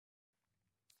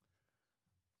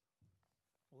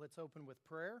Let's open with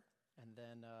prayer, and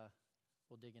then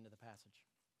we'll dig into the passage.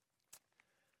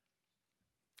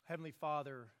 Heavenly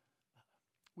Father,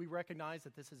 we recognize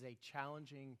that this is a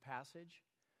challenging passage.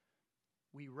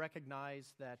 We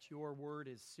recognize that your word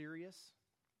is serious.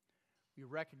 We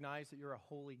recognize that you're a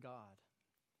holy God.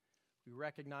 We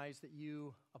recognize that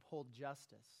you uphold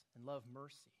justice and love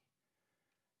mercy.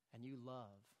 And you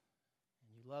love.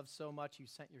 And you love so much you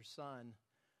sent your Son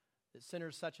that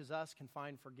sinners such as us can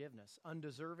find forgiveness.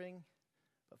 Undeserving,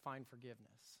 but find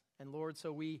forgiveness. And Lord,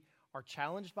 so we are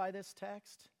challenged by this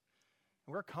text,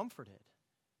 and we're comforted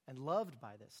and loved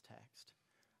by this text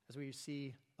as we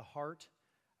see the heart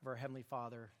of our Heavenly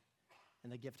Father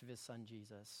and the gift of His Son,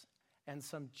 Jesus, and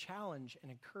some challenge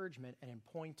and encouragement and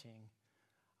pointing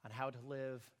on how to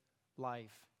live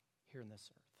life here in this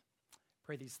earth.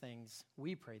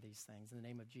 We pray these things in the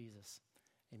name of Jesus.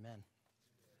 Amen.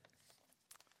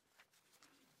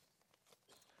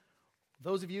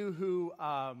 Those of you who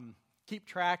keep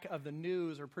track of the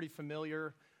news are pretty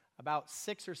familiar. About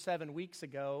 6 or 7 weeks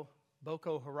ago,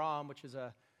 Boko Haram, which is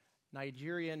a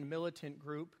Nigerian militant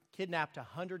group, kidnapped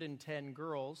 110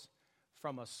 girls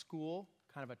from a school,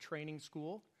 kind of a training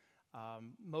school.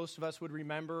 Most of us would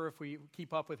remember, if we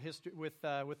keep up with history, with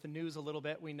the news a little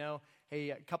bit, we know,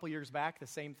 hey, a couple years back, the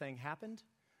same thing happened.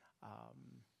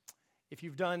 If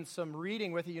you've done some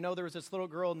reading with it, you know there was this little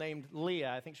girl named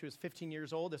Leah. I think she was 15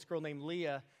 years old. This girl named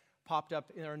Leah popped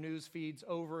up in our news feeds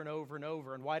over and over and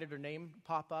over. And why did her name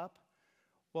pop up?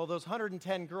 Well, those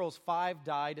 110 girls, 5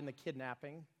 died in the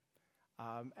kidnapping.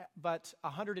 But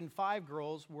 105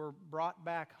 girls were brought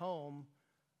back home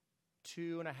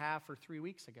 2.5 or 3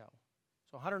 weeks ago.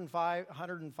 So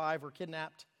 105 were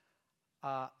kidnapped.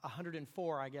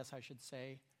 104, I guess I should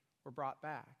say, were brought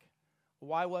back.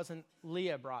 Why wasn't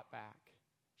Leah brought back?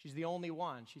 She's the only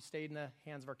one. She stayed in the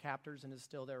hands of her captors and is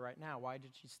still there right now. Why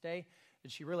did she stay?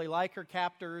 Did she really like her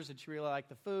captors? Did she really like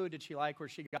the food? Did she like where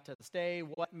she got to stay?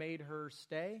 What made her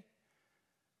stay?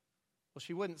 Well,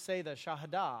 she wouldn't say the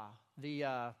Shahada,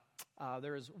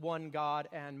 there is one God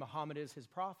and Muhammad is his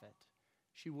prophet.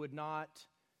 She would not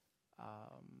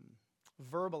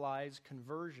verbalize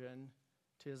conversion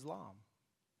to Islam.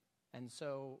 And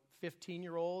so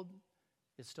 15-year-old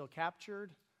is still captured,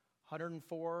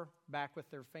 104 back with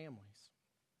their families.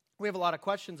 We have a lot of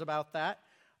questions about that.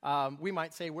 We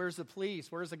might say, where's the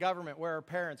police? Where's the government? Where are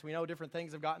parents? We know different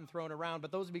things have gotten thrown around,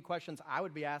 but those would be questions I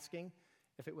would be asking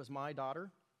if it was my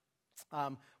daughter.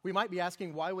 We might be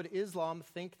asking, why would Islam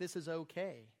think this is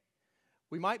okay?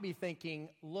 We might be thinking,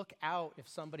 look out if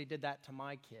somebody did that to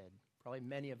my kid. Probably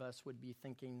many of us would be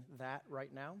thinking that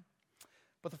right now.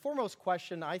 But the foremost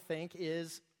question, I think,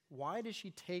 is, why does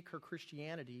she take her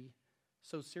Christianity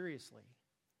so seriously?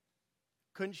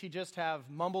 Couldn't she just have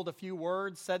mumbled a few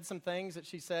words, said some things that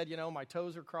she said, my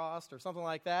toes are crossed or something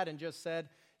like that, and just said,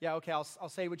 yeah, okay, I'll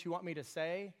say what you want me to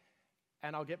say,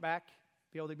 and I'll be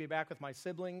able to be back with my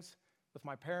siblings, with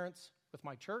my parents, with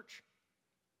my church?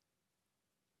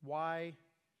 Why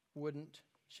wouldn't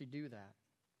she do that?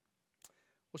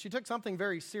 Well, she took something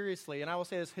very seriously, and I will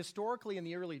say this, historically in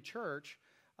the early church,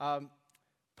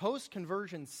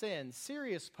 post-conversion sin,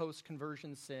 serious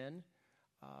post-conversion sin,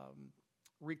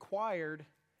 required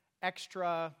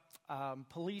extra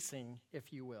policing,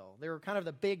 if you will. They were kind of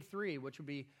the big three, which would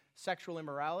be sexual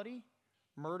immorality,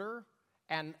 murder,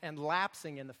 and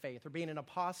lapsing in the faith, or being an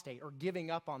apostate, or giving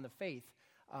up on the faith.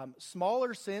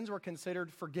 Smaller sins were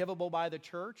considered forgivable by the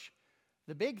church.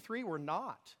 The big three were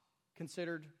not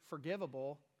considered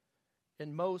forgivable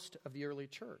in most of the early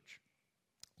church.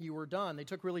 You were done. They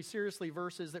took really seriously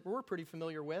verses that we're pretty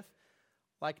familiar with,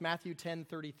 like Matthew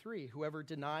 10:33, whoever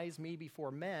denies me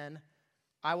before men,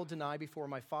 I will deny before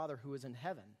my Father who is in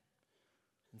heaven.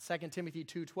 And 2 Timothy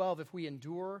 2:12, if we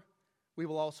endure, we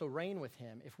will also reign with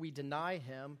him. If we deny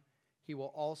him, he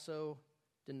will also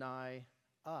deny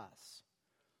us.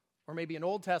 Or maybe an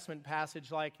Old Testament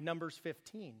passage like Numbers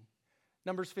 15.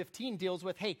 Numbers 15 deals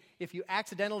with, hey, if you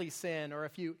accidentally sin, or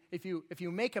if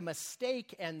you make a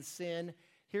mistake and sin,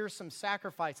 here's some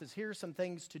sacrifices, here's some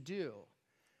things to do.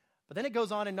 But then it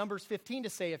goes on in Numbers 15 to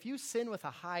say, if you sin with a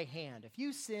high hand, if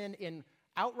you sin in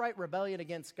outright rebellion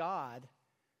against God,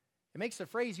 it makes the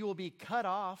phrase, you will be cut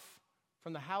off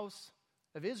from the house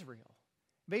of Israel.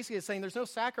 Basically it's saying there's no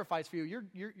sacrifice for you,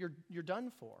 you're done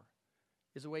for,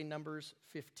 is the way Numbers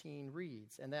 15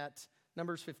 reads. And that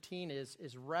Numbers 15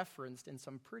 is referenced in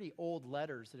some pretty old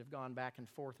letters that have gone back and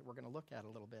forth that we're going to look at a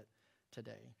little bit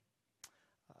today.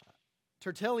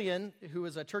 Tertullian, who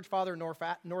is a church father in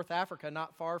North Africa,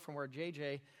 not far from where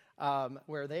JJ,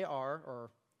 where they are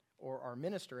or are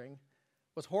ministering,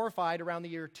 was horrified around the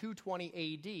year 220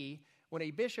 AD when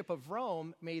a bishop of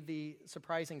Rome made the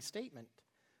surprising statement.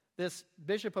 This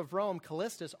bishop of Rome,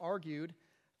 Callistus, argued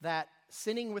that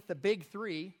sinning with the big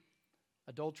three,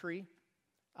 adultery,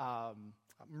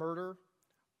 murder,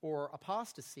 or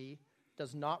apostasy,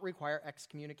 does not require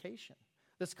excommunication.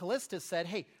 This Callistus said,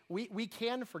 hey, we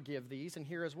can forgive these, and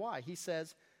here is why. He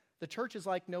says, the church is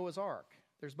like Noah's Ark.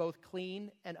 There's both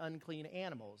clean and unclean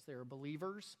animals. There are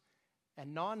believers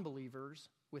and non-believers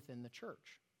within the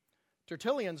church.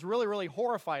 Tertullian's really, really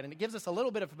horrified, and it gives us a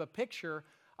little bit of a picture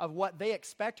of what they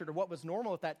expected or what was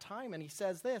normal at that time. And he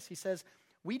says this, he says,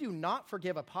 we do not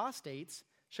forgive apostates,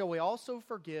 shall we also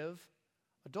forgive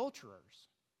adulterers?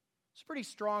 It's pretty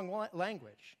strong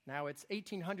language. Now, it's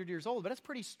 1,800 years old, but it's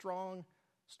pretty strong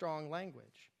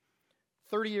language.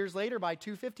 30 years later, by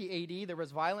 250 AD, there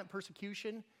was violent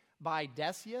persecution by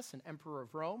Decius, an emperor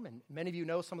of Rome, and many of you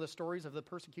know some of the stories of the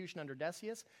persecution under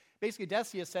Decius. Basically,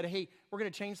 Decius said, hey, we're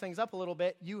going to change things up a little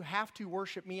bit. You have to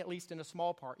worship me at least in a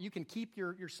small part. You can keep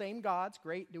your same gods,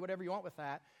 great, do whatever you want with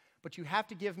that, but you have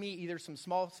to give me either some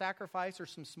small sacrifice or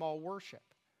some small worship.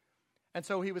 And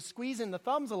so he was squeezing the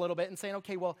thumbs a little bit and saying,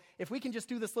 okay, well, if we can just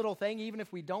do this little thing, even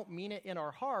if we don't mean it in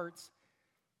our hearts,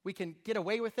 we can get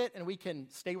away with it and we can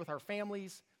stay with our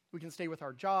families, we can stay with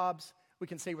our jobs, we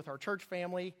can stay with our church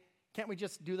family. Can't we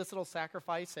just do this little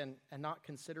sacrifice and not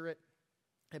consider it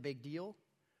a big deal?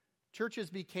 Churches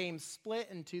became split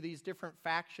into these different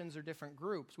factions or different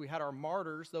groups. We had our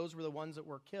martyrs. Those were the ones that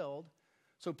were killed.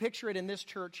 So picture it in this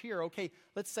church here. Okay,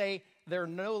 let's say they're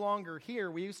no longer here.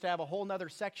 We used to have a whole other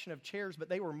section of chairs, but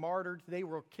they were martyred, they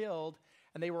were killed,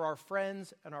 and they were our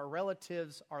friends and our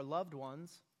relatives, our loved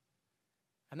ones.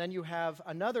 And then you have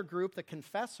another group, the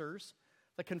confessors.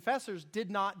 The confessors did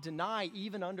not deny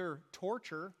even under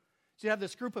torture. So you have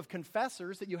this group of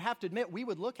confessors that you have to admit we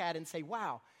would look at and say,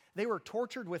 wow, they were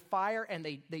tortured with fire and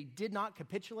they did not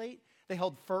capitulate. They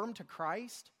held firm to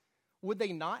Christ. Would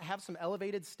they not have some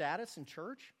elevated status in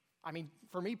church? I mean,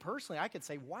 for me personally, I could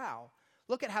say, wow,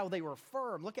 look at how they were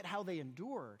firm. Look at how they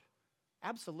endured.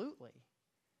 Absolutely.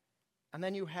 And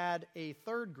then you had a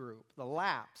third group, the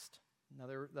lapsed,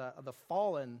 the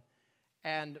fallen,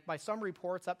 and by some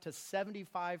reports, up to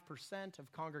 75%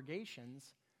 of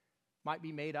congregations might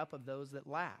be made up of those that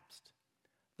lapsed.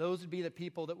 Those would be the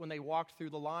people that when they walked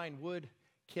through the line would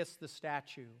kiss the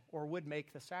statue or would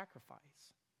make the sacrifice.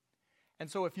 And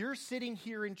so if you're sitting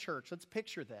here in church, let's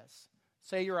picture this.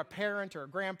 Say you're a parent or a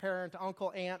grandparent,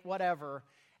 uncle, aunt, whatever,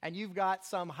 and you've got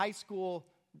some high school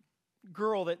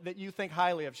girl that you think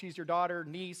highly of. She's your daughter,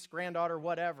 niece, granddaughter,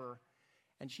 whatever,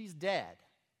 and she's dead.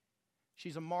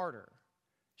 She's a martyr.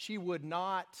 She would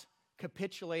not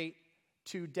capitulate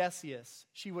to Decius.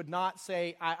 She would not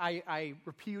say, I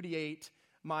repudiate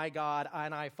my God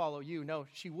and I follow you. No,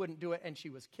 she wouldn't do it, and she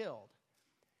was killed.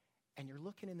 And you're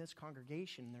looking in this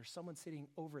congregation, and there's someone sitting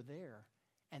over there,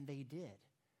 and they did.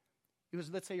 It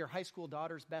was, let's say, your high school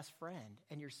daughter's best friend,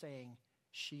 and you're saying,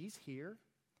 she's here,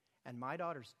 and my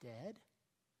daughter's dead?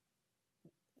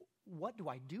 What do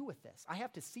I do with this? I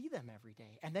have to see them every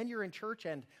day. And then you're in church,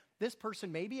 and this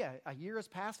person, maybe a year has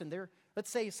passed, and let's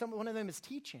say one of them is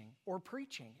teaching or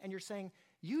preaching, and you're saying,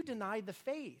 you denied the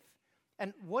faith.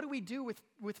 And what do we do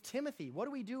with Timothy? What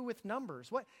do we do with Numbers?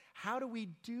 How do we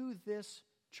do this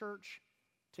church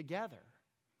together?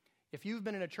 If you've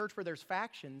been in a church where there's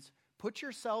factions, put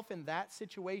yourself in that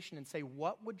situation and say,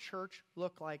 what would church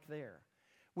look like there?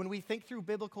 When we think through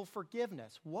biblical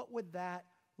forgiveness, what would that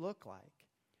look like?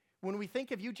 When we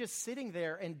think of you just sitting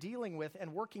there and dealing with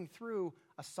and working through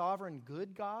a sovereign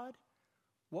good God,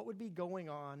 what would be going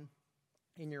on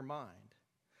in your mind?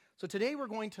 So today we're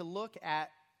going to look at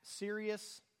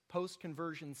serious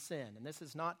post-conversion sin. And this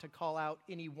is not to call out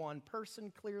any one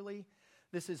person clearly.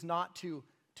 This is not to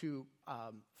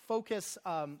focus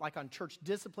like on church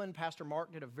discipline. Pastor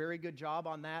Mark did a very good job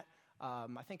on that, I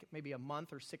think maybe a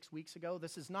month or 6 weeks ago.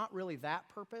 This is not really that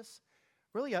purpose.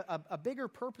 Really, a bigger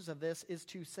purpose of this is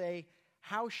to say,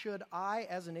 how should I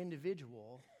as an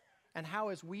individual and how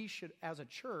as we should as a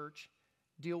church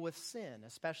deal with sin,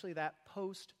 especially that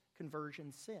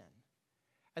post-conversion sin?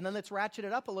 And then let's ratchet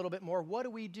it up a little bit more. What do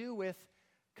we do with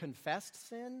confessed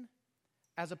sin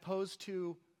as opposed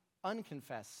to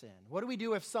unconfessed sin? What do we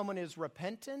do if someone is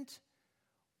repentant?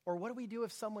 Or what do we do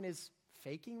if someone is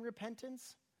faking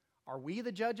repentance? Are we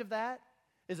the judge of that?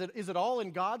 Is it all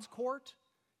in God's court?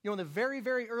 You know, in the very,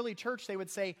 very early church, they would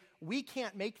say, we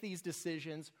can't make these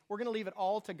decisions. We're going to leave it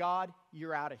all to God.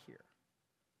 You're out of here.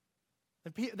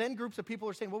 And then groups of people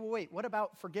are saying, well, wait, what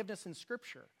about forgiveness in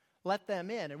Scripture? Let them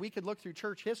in. And we could look through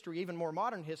church history, even more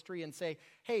modern history, and say,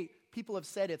 hey, people have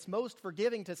said it's most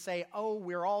forgiving to say, oh,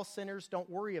 we're all sinners,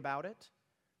 don't worry about it.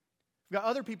 We've got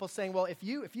other people saying, well, if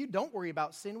you don't worry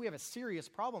about sin, we have a serious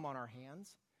problem on our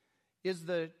hands. Is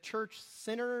the church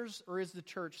sinners or is the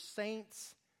church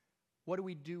saints? What do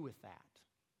we do with that?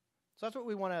 So that's what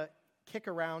we want to kick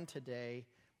around today.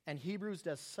 And Hebrews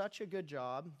does such a good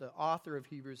job, the author of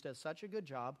Hebrews does such a good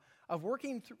job of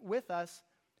working with us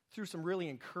through some really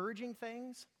encouraging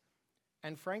things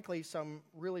and, frankly, some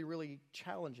really, really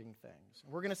challenging things.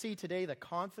 We're going to see today the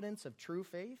confidence of true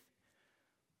faith.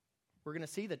 We're going to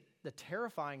see the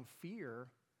terrifying fear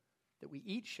that we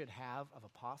each should have of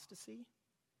apostasy,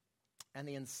 and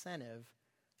the incentive,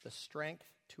 the strength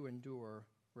to endure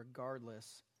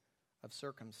regardless of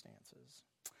circumstances.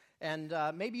 And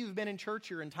maybe you've been in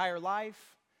church your entire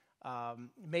life.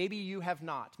 Maybe you have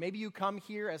not. Maybe you come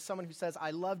here as someone who says, I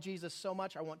love Jesus so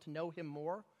much, I want to know him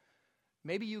more.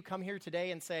 Maybe you come here today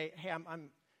and say, hey,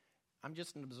 I'm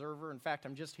just an observer. In fact,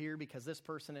 I'm just here because this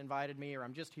person invited me, or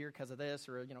I'm just here because of this,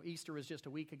 or Easter was just a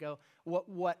week ago.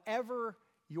 Whatever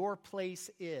your place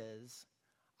is,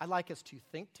 I'd like us to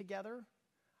think together.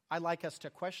 I'd like us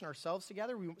to question ourselves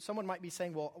together. Someone might be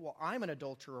saying, well, I'm an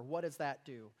adulterer. What does that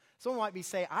do? Someone might be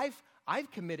saying,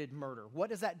 I've committed murder. What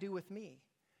does that do with me?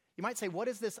 You might say, what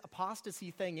is this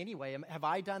apostasy thing anyway? Have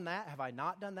I done that? Have I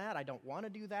not done that? I don't want to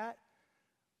do that.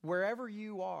 Wherever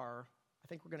you are, I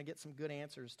think we're going to get some good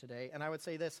answers today. And I would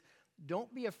say this,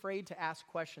 don't be afraid to ask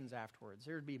questions afterwards.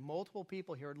 There would be multiple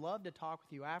people here who'd love to talk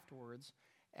with you afterwards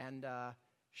and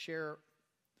share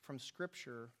from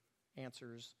Scripture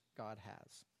answers God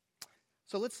has.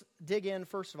 So let's dig in,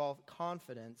 first of all,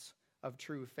 confidence of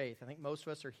true faith. I think most of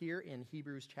us are here in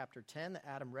Hebrews chapter 10 that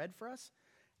Adam read for us.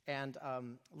 And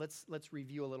let's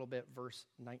review a little bit verse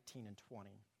 19 and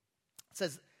 20. It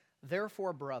says,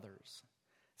 therefore, brothers,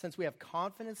 since we have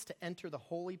confidence to enter the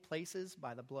holy places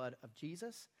by the blood of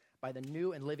Jesus, by the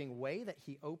new and living way that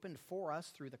he opened for us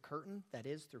through the curtain, that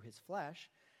is, through his flesh,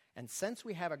 and since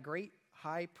we have a great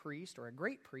high priest or a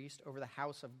great priest over the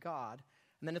house of God,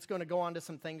 and then it's going to go on to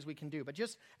some things we can do. But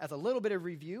just as a little bit of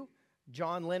review,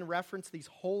 John Lynn referenced these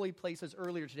holy places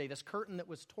earlier today, this curtain that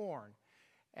was torn.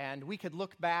 And we could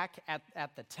look back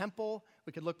at the temple,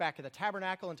 we could look back at the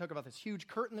tabernacle and talk about this huge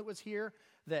curtain that was here,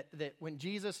 that when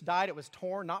Jesus died, it was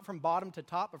torn, not from bottom to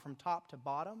top, but from top to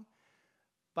bottom.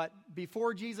 But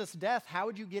before Jesus' death, how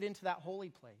would you get into that holy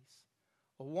place?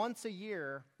 Well, once a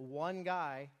year, one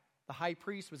guy, the high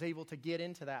priest, was able to get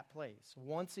into that place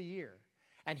once a year.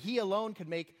 And he alone could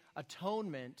make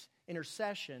atonement,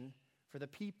 intercession for the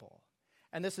people.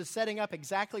 And this is setting up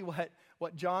exactly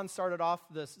what John started off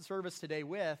the service today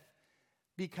with.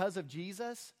 Because of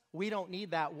Jesus, we don't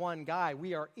need that one guy.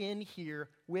 We are in here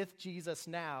with Jesus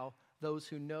now, those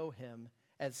who know him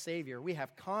as Savior. We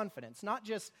have confidence, not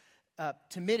just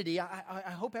timidity. I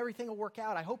hope everything will work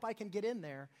out. I hope I can get in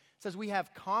there. It says we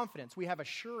have confidence. We have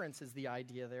assurance is the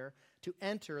idea there to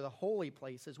enter the holy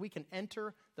places. We can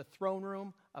enter the throne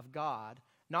room of God,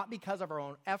 not because of our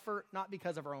own effort, not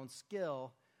because of our own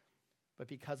skill, but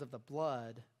because of the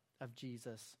blood of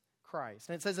Jesus Christ.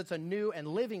 And it says it's a new and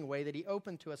living way that he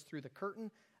opened to us through the curtain,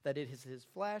 that it is his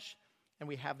flesh, and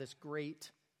we have this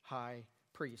great high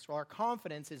priest. Well, our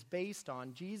confidence is based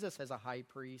on Jesus as a high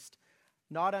priest,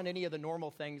 not on any of the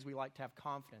normal things we like to have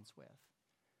confidence with.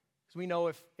 Because we know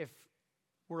if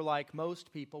we're like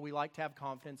most people, we like to have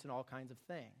confidence in all kinds of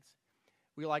things.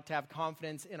 We like to have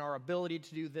confidence in our ability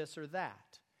to do this or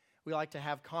that. We like to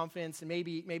have confidence, and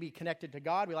maybe connected to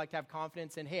God. We like to have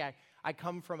confidence in, hey, I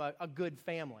come from a good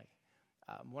family.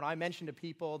 When I mention to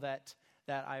people that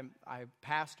I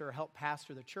pastor or help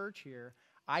pastor the church here,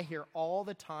 I hear all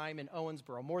the time in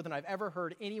Owensboro, more than I've ever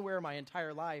heard anywhere in my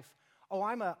entire life, oh,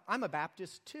 I'm a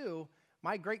Baptist too.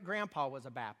 My great-grandpa was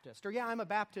a Baptist. Or yeah, I'm a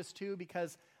Baptist too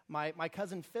because my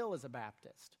cousin Phil is a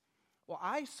Baptist. Well,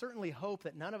 I certainly hope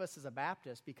that none of us is a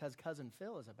Baptist because cousin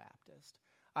Phil is a Baptist.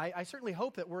 I certainly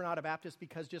hope that we're not a Baptist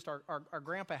because just our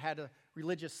grandpa had a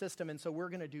religious system, and so we're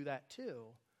going to do that too.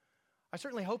 I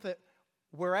certainly hope that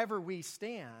wherever we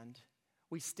stand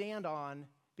on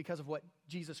because of what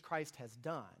Jesus Christ has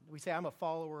done. We say, I'm a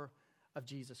follower of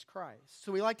Jesus Christ.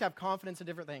 So we like to have confidence in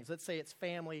different things. Let's say it's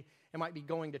family. It might be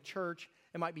going to church.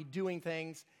 It might be doing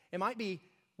things. It might be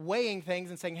weighing things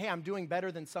and saying, hey, I'm doing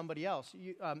better than somebody else.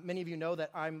 Many of you know that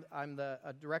I'm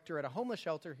a director at a homeless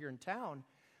shelter here in town.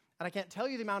 And I can't tell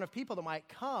you the amount of people that might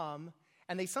come,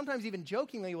 and they sometimes even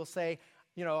jokingly will say,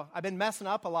 I've been messing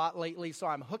up a lot lately, so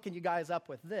I'm hooking you guys up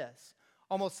with this.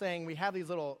 Almost saying we have these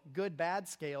little good-bad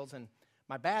scales, and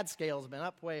my bad scale's been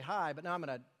up way high, but now I'm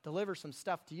going to deliver some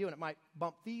stuff to you, and it might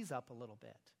bump these up a little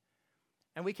bit.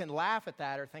 And we can laugh at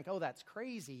that or think, oh, that's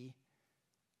crazy.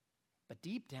 But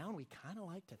deep down, we kind of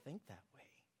like to think that way.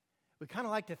 We kind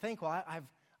of like to think, well,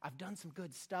 I've done some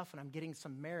good stuff and I'm getting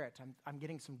some merit. I'm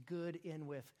getting some good in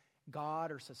with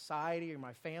God or society or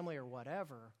my family or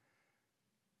whatever.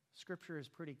 Scripture is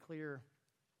pretty clear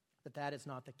that that is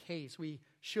not the case. We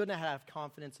shouldn't have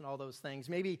confidence in all those things.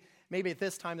 Maybe at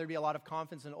this time there'd be a lot of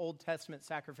confidence in Old Testament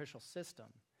sacrificial system.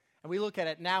 And we look at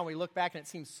it now and we look back and it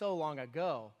seems so long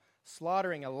ago.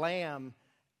 Slaughtering a lamb,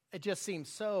 it just seems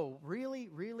so really,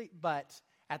 but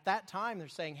at that time they're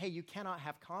saying, hey, you cannot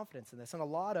have confidence in this. And a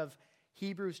lot of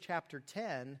Hebrews chapter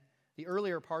 10, the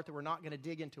earlier part that we're not going to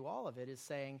dig into all of it, is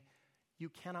saying you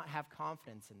cannot have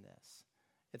confidence in this.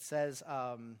 It says,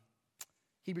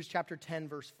 Hebrews chapter 10,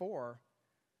 verse 4.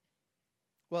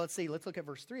 Well, let's look at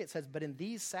verse 3. It says, but in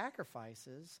these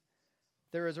sacrifices,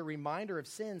 there is a reminder of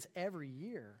sins every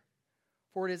year,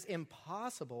 for it is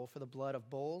impossible for the blood of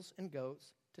bulls and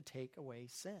goats to take away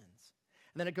sins.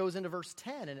 And then it goes into verse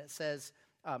 10, and it says,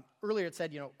 earlier it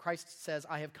said, Christ says,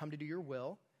 I have come to do your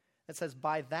will. It says,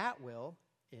 by that will,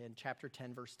 in chapter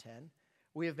 10, verse 10,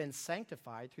 we have been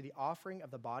sanctified through the offering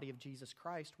of the body of Jesus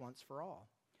Christ once for all.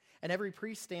 And every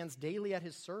priest stands daily at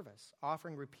his service,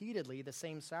 offering repeatedly the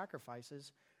same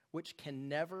sacrifices, which can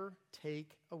never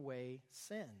take away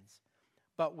sins.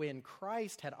 But when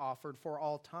Christ had offered for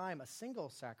all time a single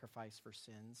sacrifice for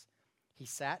sins, he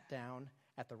sat down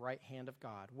at the right hand of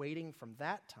God, waiting from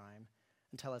that time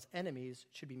until his enemies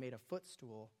should be made a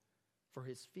footstool for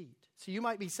his feet. So you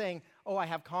might be saying, oh, I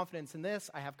have confidence in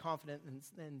this, I have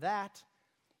confidence in that.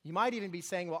 You might even be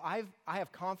saying, well, I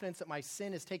have confidence that my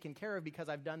sin is taken care of because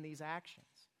I've done these actions.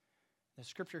 The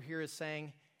scripture here is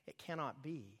saying it cannot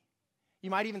be.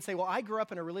 You might even say, well, I grew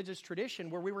up in a religious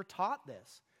tradition where we were taught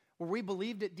this, where we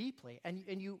believed it deeply, and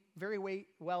you very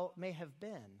well may have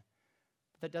been.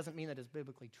 But that doesn't mean that it's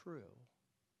biblically true,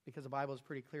 because the Bible is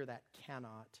pretty clear that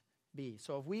cannot be.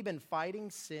 So have we been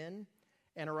fighting sin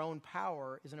and our own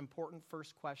power is an important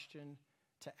first question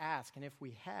to ask. And if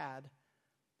we had,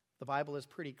 the Bible is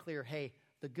pretty clear. Hey,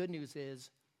 the good news is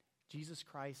Jesus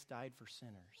Christ died for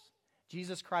sinners.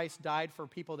 Jesus Christ died for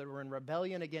people that were in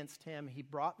rebellion against him. He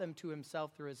brought them to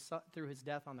himself through his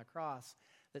death on the cross,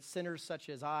 that sinners such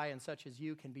as I and such as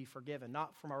you can be forgiven,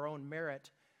 not from our own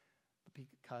merit, but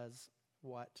because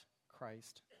what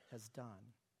Christ has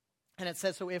done. And it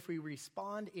says, so if we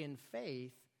respond in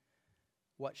faith,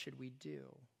 what should we do?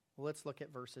 Well, let's look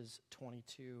at verses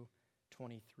 22,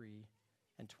 23,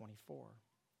 and 24.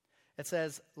 It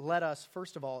says, let us,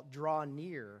 first of all, draw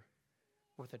near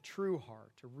with a true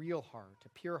heart, a real heart, a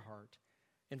pure heart,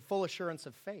 in full assurance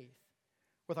of faith,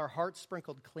 with our hearts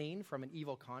sprinkled clean from an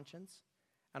evil conscience,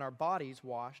 and our bodies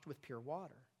washed with pure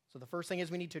water. So the first thing is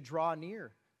we need to draw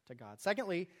near to God.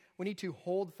 Secondly, we need to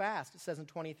hold fast. It says in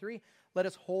 23, let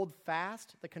us hold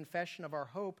fast the confession of our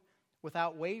hope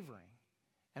without wavering.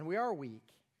 And we are weak,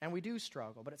 and we do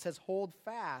struggle, but it says hold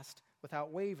fast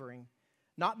without wavering,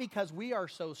 not because we are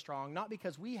so strong, not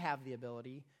because we have the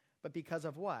ability, but because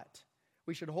of what?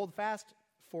 We should hold fast,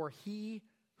 for he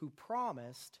who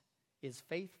promised is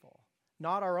faithful.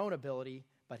 Not our own ability,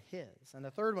 but his. And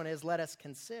the third one is, let us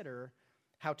consider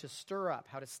how to stir up,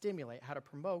 how to stimulate, how to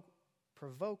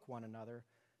provoke one another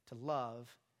to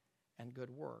love and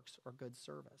good works or good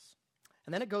service.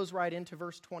 And then it goes right into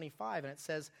verse 25, and it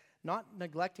says, not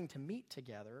neglecting to meet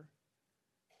together,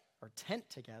 or tent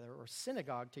together, or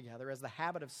synagogue together, as the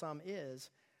habit of some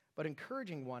is, but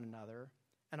encouraging one another,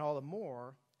 and all the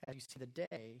more as you see the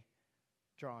day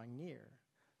drawing near.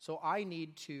 So I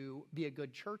need to be a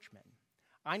good churchman.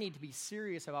 I need to be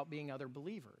serious about being other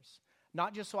believers.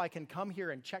 Not just so I can come here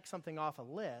and check something off a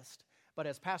list, but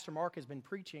as Pastor Mark has been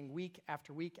preaching week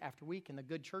after week after week in the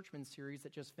Good Churchman series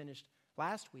that just finished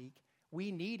last week,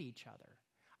 we need each other.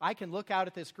 I can look out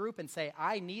at this group and say,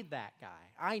 I need that guy.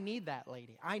 I need that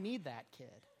lady. I need that kid.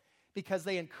 Because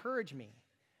they encourage me.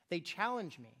 They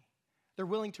challenge me. They're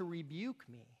willing to rebuke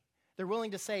me. They're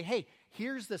willing to say, hey,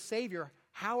 here's the Savior.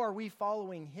 How are we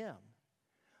following him?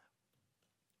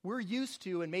 We're used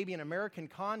to, and maybe an American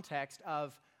context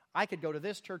of, I could go to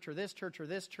this church or this church or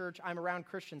this church. I'm around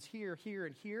Christians here, here,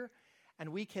 and here. And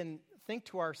we can think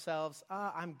to ourselves,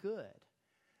 I'm good.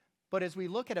 But as we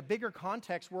look at a bigger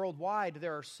context worldwide,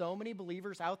 there are so many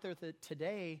believers out there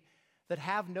today that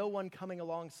have no one coming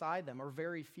alongside them, or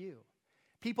very few.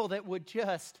 People that would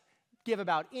just give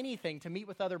about anything to meet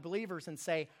with other believers and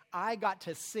say, I got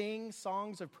to sing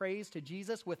songs of praise to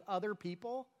Jesus with other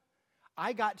people.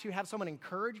 I got to have someone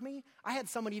encourage me. I had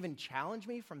someone even challenge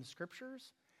me from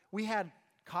scriptures. We had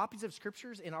copies of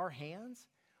scriptures in our hands.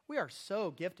 We are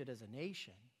so gifted as a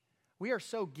nation. We are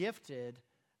so gifted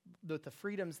with the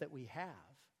freedoms that we have.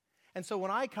 And so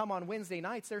when I come on Wednesday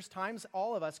nights, there's times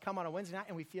all of us come on a Wednesday night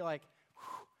and we feel like,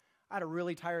 I had a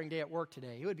really tiring day at work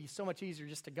today. It would be so much easier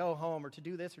just to go home or to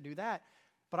do this or do that.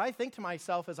 But I think to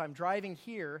myself as I'm driving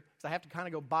here, because I have to kind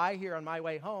of go by here on my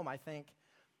way home, I think,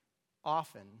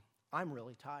 often, I'm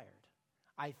really tired.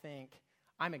 I think,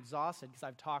 I'm exhausted because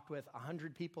I've talked with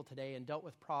 100 people today and dealt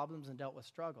with problems and dealt with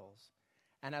struggles.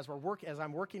 And as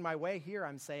I'm working my way here,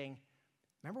 I'm saying,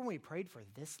 remember when we prayed for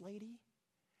this lady?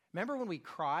 Remember when we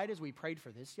cried as we prayed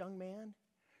for this young man?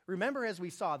 Remember as we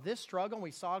saw this struggle and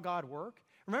we saw God work?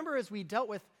 Remember as we dealt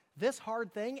with this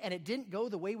hard thing and it didn't go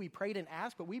the way we prayed and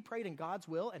asked, but we prayed in God's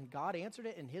will and God answered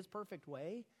it in his perfect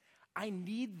way? I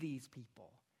need these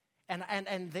people.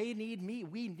 And they need me.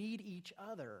 We need each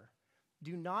other.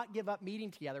 Do not give up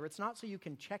meeting together. It's not so you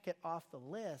can check it off the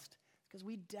list. It's because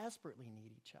we desperately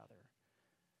need each other.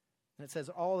 And it says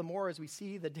all the more as we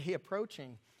see the day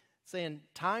approaching, saying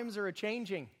times are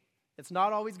a-changing. It's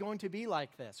not always going to be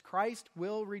like this. Christ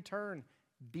will return.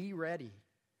 Be ready.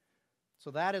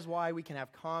 So that is why we can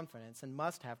have confidence and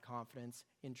must have confidence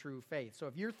in true faith. So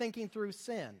if you're thinking through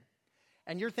sin,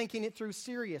 and you're thinking it through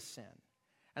serious sin,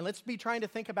 and let's be trying to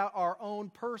think about our own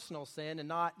personal sin and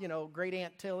not, great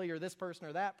Aunt Tilly or this person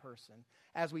or that person.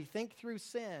 As we think through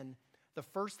sin, the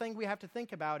first thing we have to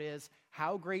think about is,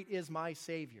 how great is my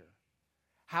Savior?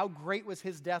 How great was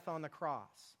his death on the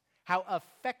cross? How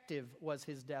effective was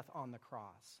his death on the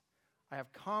cross? I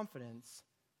have confidence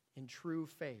in true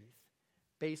faith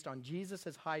based on Jesus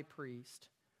as high priest,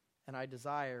 and I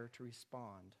desire to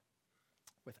respond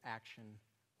with action,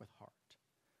 with heart.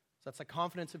 So that's the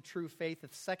confidence of true faith. The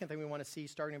second thing we want to see,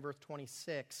 starting in verse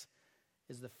 26,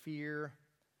 is the fear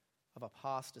of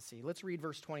apostasy. Let's read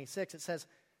verse 26. It says,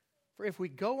 "For if we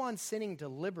go on sinning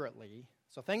deliberately,"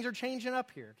 so things are changing up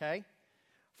here, okay?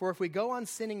 "For if we go on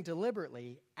sinning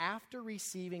deliberately after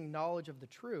receiving knowledge of the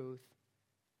truth,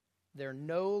 there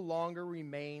no longer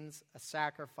remains a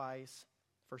sacrifice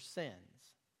for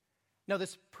sins." Now,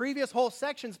 this previous whole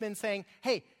section's been saying,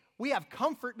 hey, we have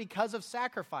comfort because of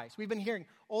sacrifice. We've been hearing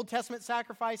Old Testament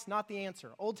sacrifice, not the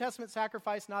answer. Old Testament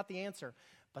sacrifice, not the answer.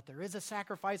 But there is a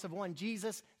sacrifice of one,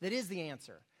 Jesus, that is the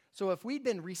answer. So if we'd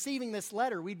been receiving this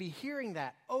letter, we'd be hearing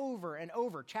that over and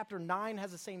over. Chapter 9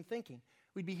 has the same thinking.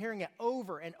 We'd be hearing it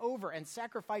over and over, and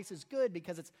sacrifice is good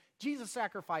because it's Jesus'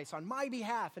 sacrifice on my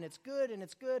behalf, and it's good, and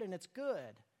it's good, and it's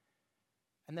good.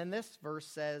 And then this verse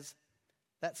says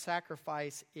that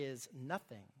sacrifice is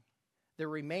nothing. There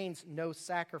remains no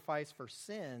sacrifice for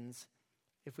sins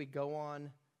if we go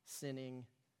on sinning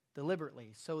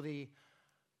deliberately. So the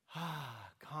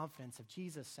confidence of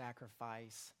Jesus'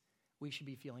 sacrifice, we should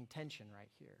be feeling tension right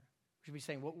here. We should be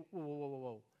saying,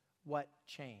 whoa. What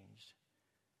changed?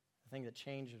 The thing that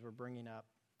changed is we're bringing up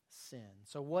sin.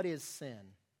 So what is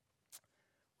sin?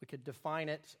 We could define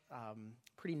it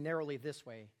pretty narrowly this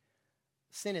way.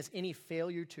 Sin is any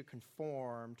failure to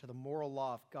conform to the moral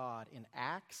law of God in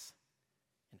acts,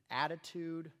 in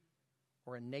attitude,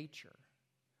 or in nature.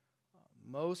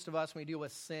 Most of us, when we deal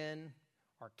with sin,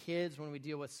 our kids, when we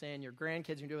deal with sin, your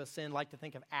grandkids, when we deal with sin, like to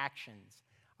think of actions.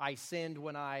 I sinned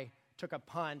when I took a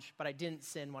punch, but I didn't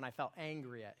sin when I felt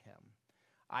angry at him.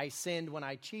 I sinned when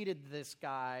I cheated this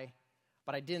guy,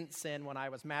 but I didn't sin when I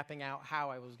was mapping out how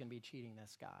I was going to be cheating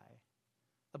this guy.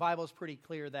 The Bible is pretty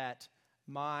clear that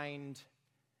mind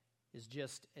is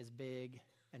just as big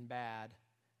and bad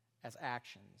as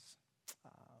actions.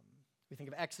 We think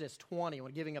of Exodus 20,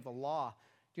 when giving of the law,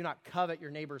 do not covet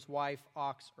your neighbor's wife,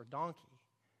 ox, or donkey.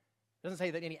 It doesn't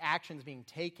say that any action is being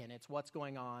taken. It's what's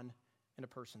going on in a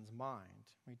person's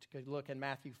mind. We could look in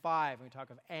Matthew 5, and we talk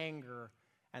of anger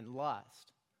and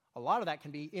lust. A lot of that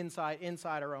can be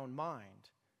inside our own mind,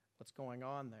 what's going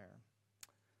on there.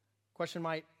 Question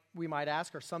we might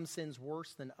ask, are some sins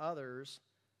worse than others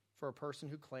for a person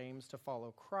who claims to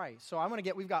follow Christ? So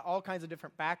we've got all kinds of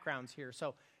different backgrounds here.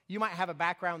 So you might have a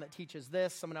background that teaches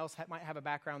this, someone else might have a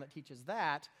background that teaches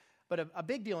that, but a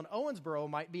big deal in Owensboro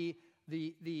might be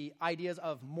the ideas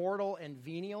of mortal and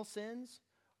venial sins.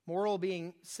 Mortal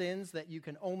being sins that you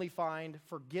can only find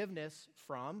forgiveness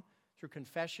from through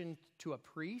confession to a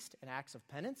priest and acts of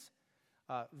penance.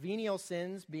 Venial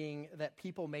sins being that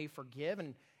people may forgive,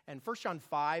 and 1 John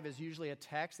 5 is usually a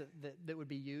text that would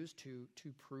be used to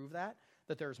prove that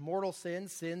there's mortal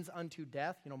sins unto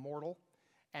death, mortal,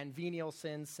 and venial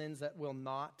sins that will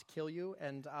not kill you.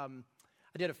 And I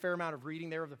did a fair amount of reading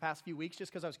there over the past few weeks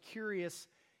just because I was curious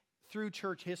through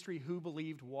church history who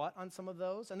believed what on some of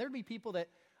those. And there'd be people that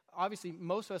obviously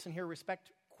most of us in here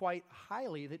respect quite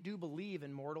highly that do believe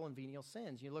in mortal and venial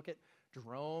sins. You look at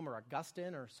Jerome or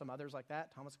Augustine or some others like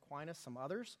that, Thomas Aquinas, some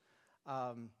others.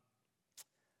 A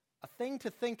thing to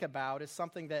think about is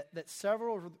something that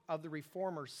several of the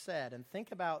reformers said, and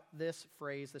think about this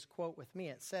phrase, this quote with me.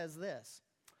 It says this: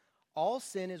 All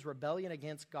sin is rebellion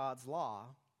against God's law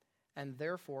and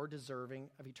therefore deserving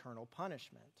of eternal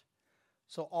punishment.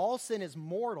 So all sin is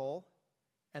mortal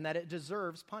and that it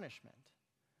deserves punishment.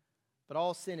 But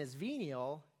all sin is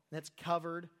venial and it's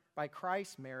covered by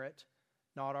Christ's merit,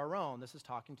 not our own. This is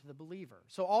talking to the believer.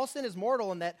 So all sin is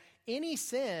mortal in that any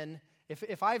sin,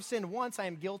 if I've sinned once, I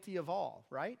am guilty of all,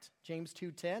 right? James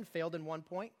 2:10, failed in one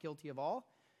point, guilty of all.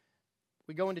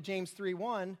 We go into James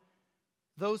 3:1,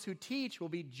 those who teach will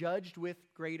be judged with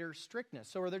greater strictness.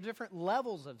 So are there different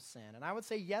levels of sin? And I would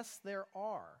say, yes, there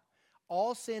are.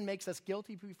 All sin makes us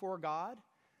guilty before God,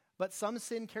 but some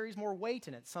sin carries more weight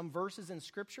in it. Some verses in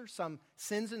Scripture, some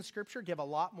sins in Scripture give a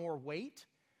lot more weight,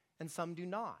 and some do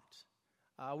not.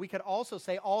 We could also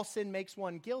say all sin makes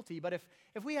one guilty, but if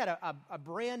we had a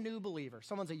brand new believer,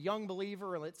 someone's a young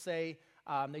believer, and let's say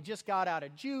they just got out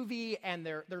of juvie and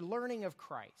they're learning of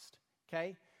Christ,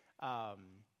 okay?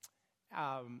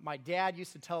 My dad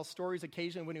used to tell stories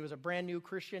occasionally when he was a brand new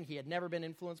Christian. He had never been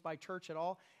influenced by church at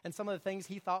all, and some of the things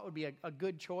he thought would be a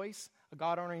good choice, a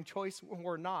God-honoring choice,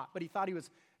 were not, but he thought he was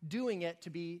doing it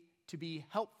to be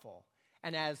helpful.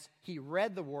 And as he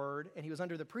read the Word, and he was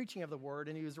under the preaching of the Word,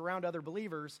 and he was around other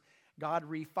believers, God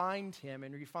refined him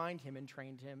and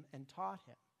trained him and taught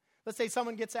him. Let's say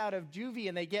someone gets out of juvie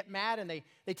and they get mad and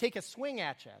they take a swing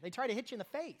at you. They try to hit you in the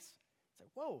face. It's like,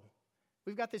 whoa,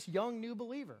 we've got this young new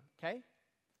believer, okay?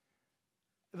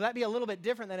 Would that be a little bit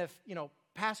different than if,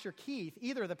 Pastor Keith,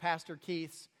 either of the Pastor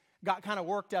Keiths got kind of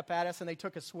worked up at us and they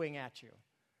took a swing at you?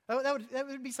 That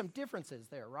would be some differences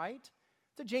there, right?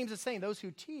 So James is saying those who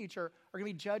teach are going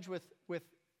to be judged with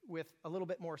a little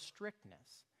bit more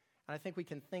strictness. And I think we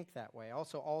can think that way.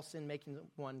 Also, all sin making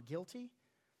one guilty,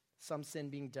 some sin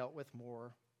being dealt with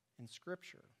more in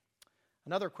Scripture.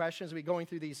 Another question, as we're going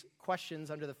through these questions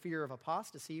under the fear of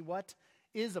apostasy, what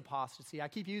is apostasy? I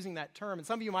keep using that term, and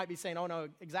some of you might be saying, oh, no,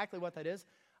 exactly what that is.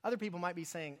 Other people might be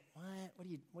saying, what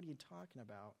are you talking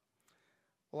about?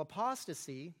 Well,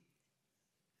 apostasy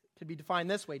could be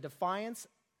defined this way: defiance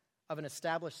of an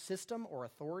established system or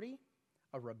authority,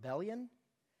 a rebellion,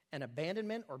 an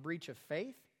abandonment or breach of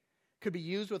faith, could be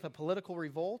used with a political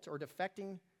revolt or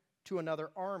defecting to another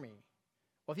army.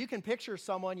 Well, if you can picture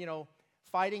someone,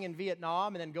 fighting in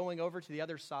Vietnam and then going over to the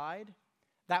other side,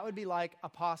 that would be like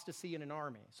apostasy in an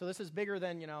army. So this is bigger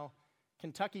than,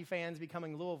 Kentucky fans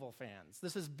becoming Louisville fans.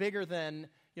 This is bigger than,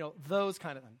 those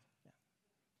kind of things. Yeah.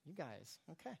 You guys,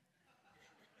 okay.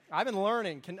 I've been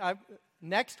learning.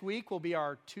 Next week will be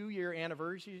our 2-year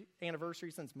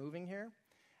anniversary since moving here.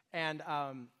 And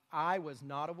I was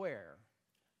not aware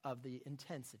of the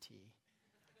intensity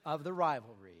of the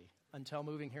rivalry until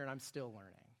moving here, and I'm still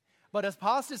learning. But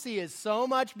apostasy is so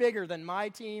much bigger than my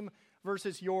team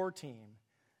versus your team.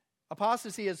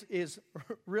 Apostasy is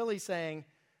really saying,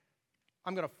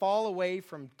 I'm going to fall away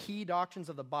from key doctrines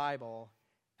of the Bible,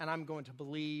 and I'm going to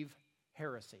believe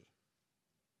heresy.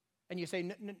 And you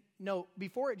say, no,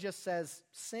 before it just says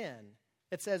sin,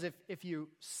 it says if you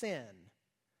sin.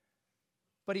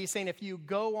 But he's saying if you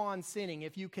go on sinning,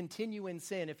 if you continue in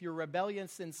sin, if you're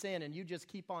rebellious in sin and you just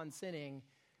keep on sinning,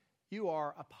 you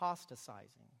are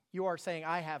apostatizing. You are saying,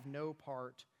 I have no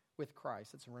part with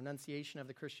Christ. It's a renunciation of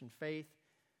the Christian faith,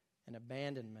 an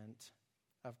abandonment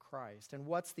of Christ. And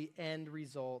what's the end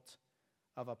result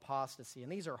of apostasy?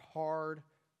 And these are hard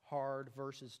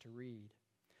verses to read.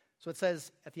 So it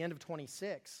says at the end of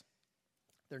 26,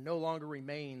 there no longer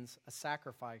remains a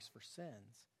sacrifice for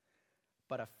sins,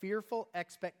 but a fearful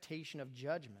expectation of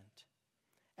judgment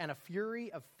and a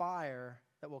fury of fire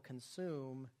that will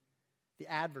consume the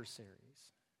adversaries.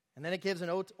 And then it gives an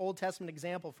Old Testament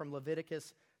example from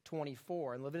Leviticus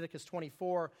 24. In Leviticus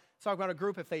 24, it's talking about a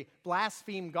group, if they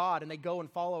blaspheme God and they go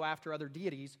and follow after other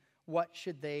deities, what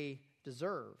should they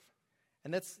deserve?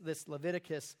 And this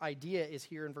Leviticus idea is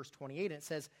here in verse 28, and it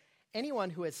says, anyone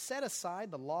who has set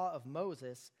aside the law of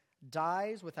Moses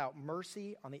dies without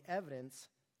mercy on the evidence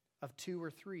of 2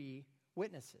 or 3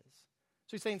 witnesses.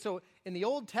 So he's saying, so in the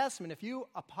Old Testament, if you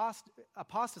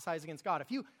apostatize against God,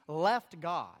 if you left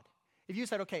God, if you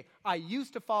said, okay, I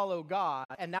used to follow God,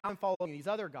 and now I'm following these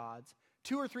other gods,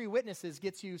 2 or 3 witnesses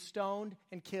gets you stoned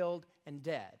and killed and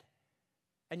dead.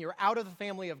 And you're out of the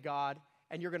family of God,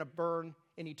 and you're going to burn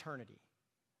in eternity.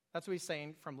 That's what he's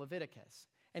saying from Leviticus.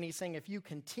 And he's saying, if you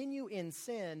continue in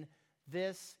sin,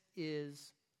 this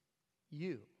is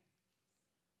you.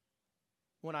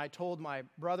 When I told my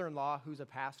brother-in-law, who's a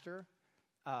pastor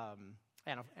and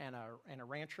a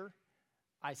rancher,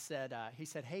 I said, he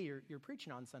said, hey, you're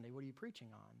preaching on Sunday. What are you preaching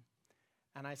on?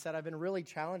 And I said, I've been really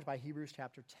challenged by Hebrews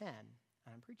chapter 10,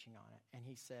 and I'm preaching on it. And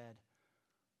he said,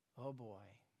 oh boy.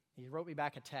 He wrote me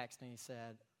back a text, and he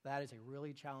said, that is a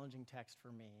really challenging text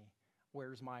for me.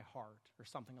 where's my heart, or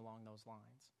something along those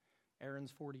lines.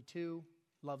 Aaron's 42,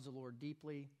 loves the Lord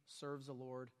deeply, serves the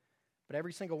Lord. But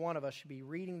every single one of us should be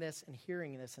reading this and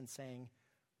hearing this and saying,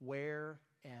 where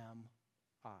am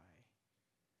I?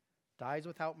 Dies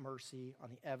without mercy on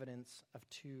the evidence of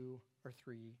 2 or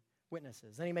 3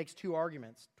 witnesses. Then he makes 2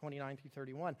 arguments, 29 through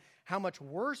 31. How much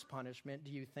worse punishment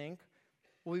do you think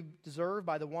will be deserved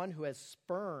by the one who has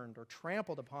spurned or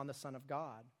trampled upon the Son of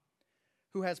God,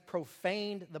 who has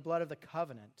profaned the blood of the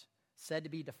covenant, said to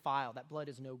be defiled, that blood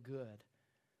is no good,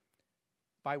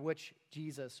 by which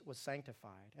Jesus was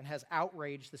sanctified, and has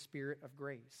outraged the Spirit of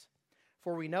grace?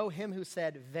 For we know him who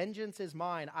said, vengeance is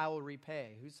mine, I will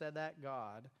repay. Who said that?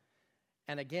 God.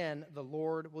 And again, the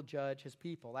Lord will judge his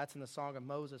people. That's in the Song of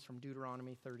Moses from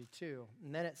Deuteronomy 32.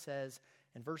 And then it says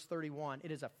in verse 31,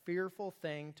 it is a fearful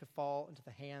thing to fall into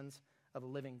the hands of the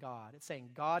living God. It's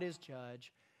saying God is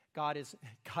judge. God is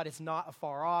not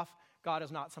afar off. God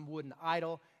is not some wooden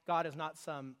idol. God is not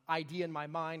some idea in my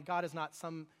mind. God is not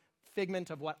some figment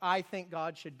of what I think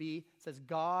God should be. It says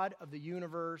God of the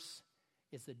universe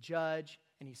is the judge,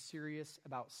 and he's serious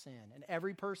about sin. And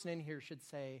every person in here should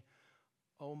say,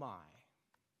 oh my,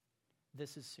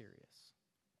 this is serious.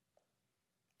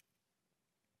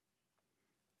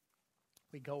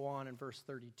 We go on in verse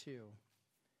 32.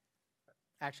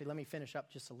 Actually, let me finish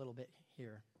up just a little bit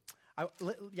here.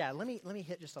 Let me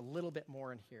hit just a little bit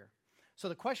more in here. So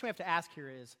the question we have to ask here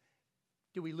is,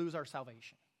 do we lose our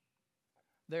salvation?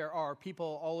 There are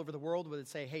people all over the world who would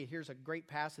say, hey, here's a great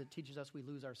passage that teaches us we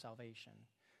lose our salvation.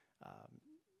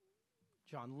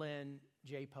 John Lynn,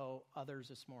 J. Poe, others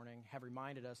this morning have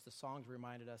reminded us, the songs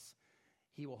reminded us,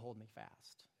 he will hold me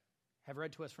fast. Have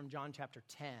read to us from John chapter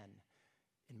 10,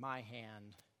 in my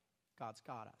hand, God's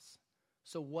got us.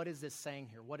 So what is this saying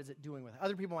here? What is it doing with it?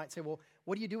 Other people might say, well,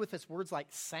 what do you do with this words like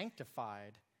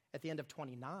sanctified at the end of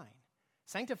 29?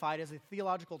 Sanctified is a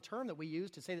theological term that we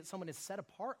use to say that someone is set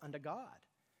apart unto God.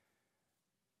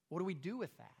 What do we do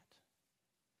with that?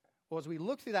 Well, as we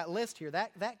look through that list here,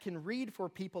 that can read for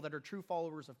people that are true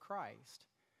followers of Christ.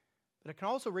 But it can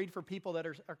also read for people that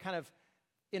are kind of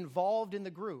involved in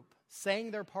the group,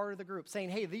 saying they're part of the group, saying,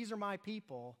 hey, these are my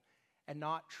people, and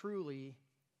not truly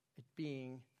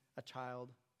being a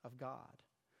child of God.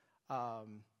 A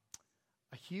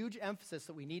huge emphasis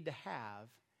that we need to have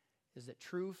is that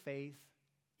true faith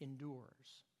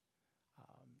endures.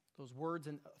 Those words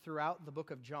throughout the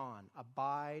book of John,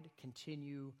 abide,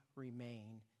 continue,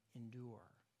 remain,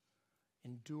 endure.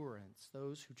 Endurance.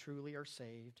 Those who truly are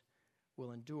saved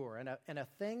will endure. And a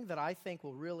thing that I think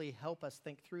will really help us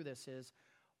think through this is,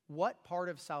 what part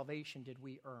of salvation did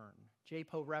we earn? J.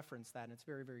 Poe referenced that, and it's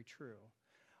very, very true.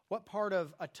 What part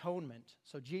of atonement,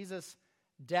 so Jesus'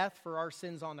 death for our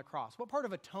sins on the cross, what part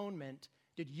of atonement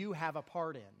did you have a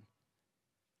part in?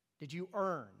 Did you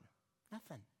earn?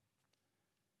 Nothing.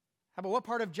 How about what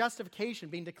part of justification,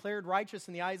 being declared righteous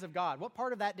in the eyes of God, what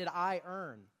part of that did I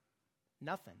earn?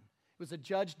 Nothing. It was a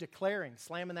judge declaring,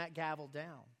 slamming that gavel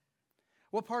down.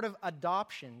 What part of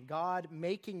adoption, God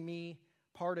making me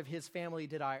part of his family,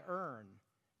 did I earn?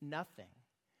 Nothing.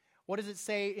 What does it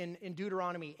say in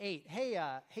Deuteronomy 8?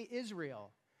 Hey,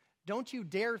 Israel, don't you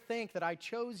dare think that I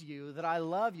chose you, that I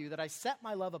love you, that I set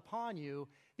my love upon you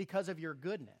because of your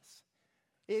goodness.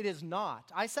 It is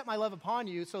not. I set my love upon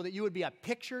you so that you would be a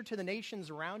picture to the nations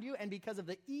around you, and because of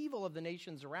the evil of the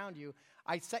nations around you,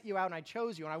 I set you out and I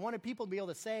chose you. And I wanted people to be able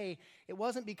to say it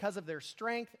wasn't because of their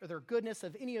strength or their goodness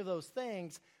of any of those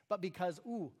things, but because,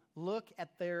 look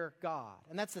at their God.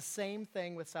 And that's the same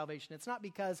thing with salvation. It's not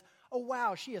because, oh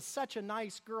wow, she is such a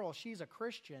nice girl, she's a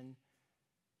Christian,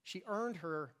 she earned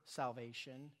her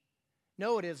salvation.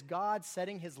 No, it is God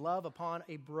setting his love upon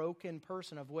a broken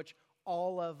person, of which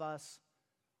all of us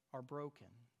are broken.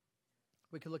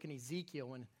 We could look in Ezekiel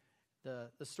when the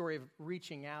story of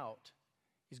reaching out.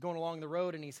 He's going along the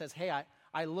road and he says, hey,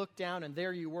 I looked down and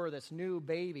there you were, this new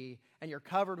baby, and you're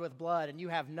covered with blood and you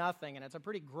have nothing. And it's a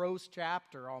pretty gross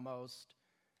chapter almost,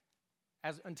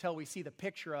 until we see the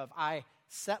picture of, I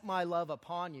set my love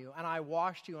upon you and I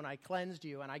washed you and I cleansed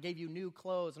you and I gave you new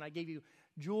clothes and I gave you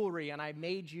jewelry and I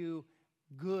made you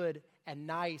good and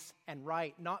nice and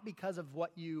right, not because of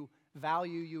what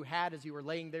value you had as you were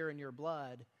laying there in your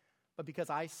blood, but because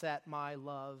I set my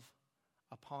love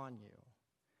upon you.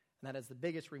 And that is the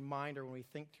biggest reminder when we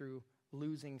think through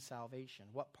losing salvation.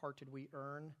 What part did we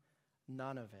earn?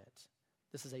 None of it.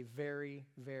 This is a very,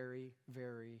 very,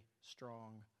 very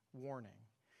strong warning.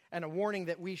 And a warning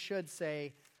that we should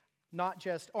say, not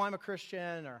just, oh, I'm a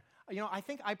Christian, or, I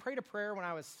think I prayed a prayer when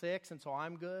I was 6, and so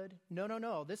I'm good.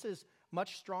 No. This is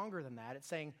much stronger than that. It's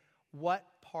saying, what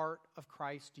part of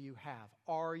Christ do you have?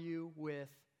 Are you with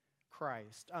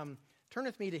Christ? Turn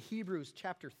with me to Hebrews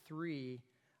chapter 3,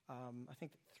 I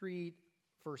think 3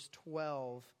 verse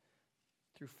 12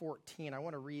 through 14. I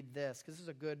want to read this because this is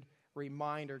a good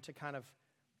reminder to kind of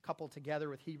couple together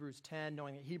with Hebrews 10,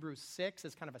 knowing that Hebrews 6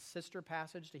 is kind of a sister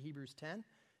passage to Hebrews 10. You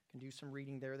can do some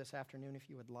reading there this afternoon if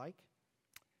you would like.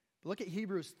 But look at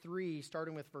Hebrews 3,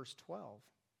 starting with verse 12.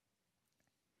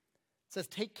 It says,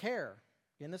 take care.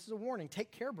 And this is a warning.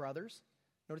 Take care, brothers.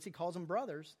 Notice he calls them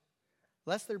brothers.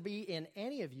 Lest there be in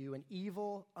any of you an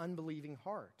evil, unbelieving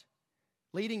heart,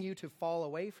 leading you to fall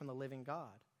away from the living God.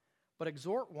 But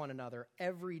exhort one another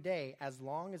every day, as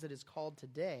long as it is called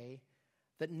today,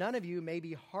 that none of you may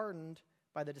be hardened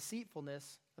by the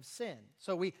deceitfulness of sin.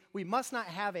 So we must not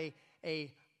have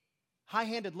a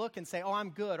high-handed look and say, oh,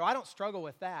 I'm good, or I don't struggle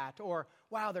with that, or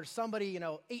wow, there's somebody,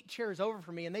 8 chairs over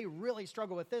from me, and they really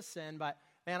struggle with this sin, but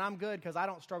man, I'm good because I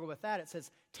don't struggle with that. It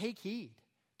says, take heed,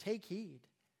 take heed.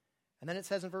 And then it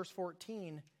says in verse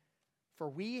 14, for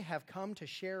we have come to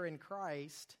share in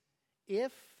Christ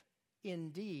if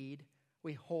indeed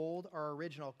we hold our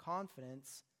original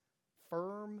confidence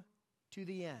firm to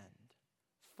the end.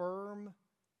 Firm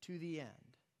to the end.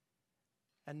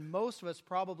 And most of us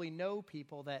probably know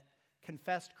people that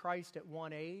confessed Christ at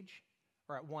one age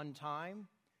or at one time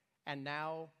and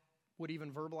now would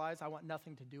even verbalize, I want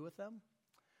nothing to do with them.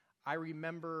 I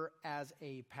remember as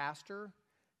a pastor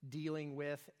dealing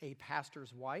with a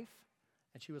pastor's wife,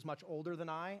 and she was much older than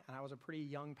I, and I was a pretty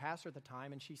young pastor at the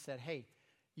time, and she said, hey,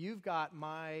 you've got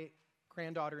my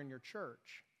granddaughter in your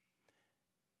church,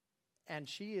 and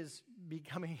she is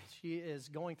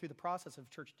going through the process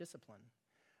of church discipline,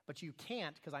 but you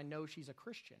can't because I know she's a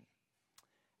Christian.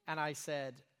 And I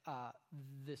said,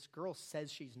 this girl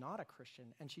says she's not a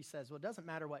Christian, and she says, well, it doesn't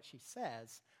matter what she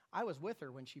says. I was with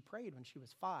her when she prayed when she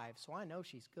was 5, so I know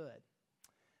she's good.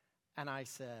 And I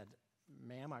said,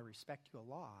 ma'am, I respect you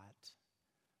a lot,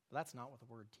 but that's not what the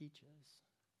word teaches.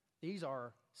 These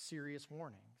are serious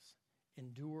warnings.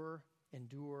 Endure,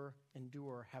 endure,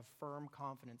 endure. Have firm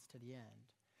confidence to the end.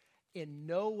 In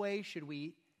no way should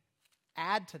we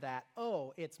add to that,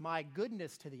 oh, it's my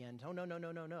goodness to the end. Oh, no, no,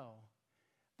 no, no, no.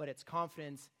 But it's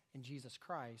confidence in Jesus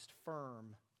Christ,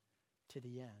 firm to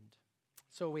the end.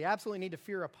 So we absolutely need to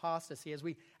fear apostasy. As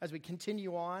we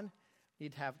continue on, we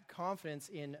need to have confidence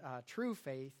in true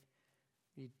faith.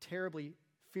 We need terribly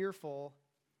fearful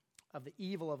of the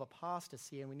evil of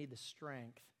apostasy, and we need the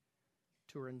strength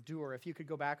to endure. If you could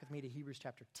go back with me to Hebrews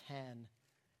chapter 10, and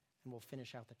we'll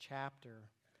finish out the chapter.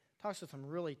 It talks about some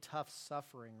really tough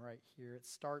suffering right here. It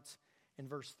starts in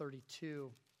verse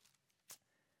 32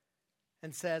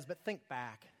 and says, but think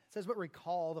back. It says, but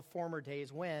recall the former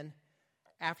days when,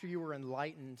 after you were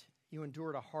enlightened, you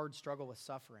endured a hard struggle with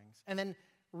sufferings. And then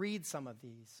read some of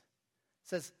these. It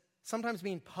says, sometimes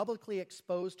being publicly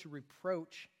exposed to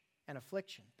reproach and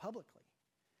affliction, publicly.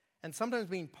 And sometimes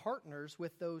being partners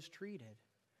with those treated.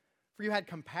 For you had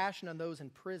compassion on those in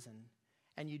prison,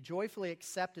 and you joyfully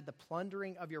accepted the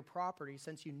plundering of your property,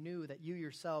 since you knew that you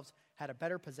yourselves had a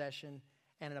better possession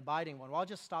and an abiding one. Well, I'll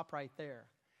just stop right there.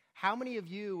 How many of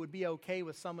you would be okay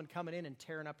with someone coming in and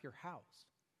tearing up your house?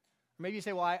 Or maybe you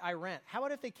say, well, I rent. How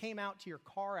about if they came out to your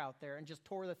car out there and just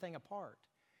tore the thing apart?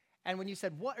 And when you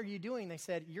said, what are you doing? They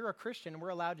said, you're a Christian and we're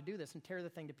allowed to do this, and tear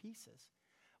the thing to pieces.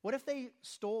 What if they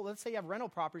stole, let's say you have rental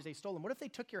properties, they stole them. What if they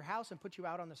took your house and put you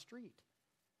out on the street?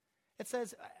 It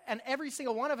says, and every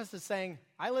single one of us is saying,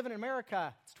 I live in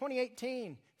America, it's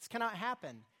 2018, this cannot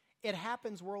happen. It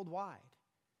happens worldwide.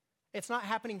 It's not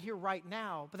happening here right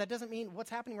now, but that doesn't mean, what's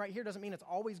happening right here doesn't mean it's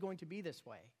always going to be this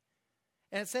way.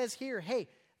 And it says here, hey,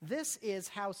 this is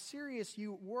how serious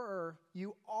you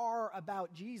are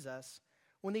about Jesus.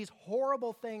 When these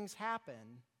horrible things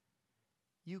happen,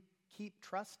 you keep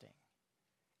trusting.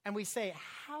 And we say,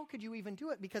 how could you even do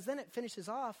it? Because then it finishes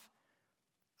off,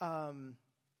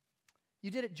 you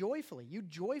did it joyfully. You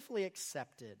joyfully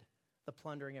accepted the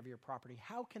plundering of your property.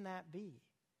 How can that be?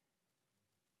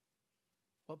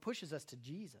 Well, it pushes us to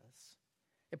Jesus.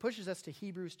 It pushes us to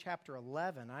Hebrews chapter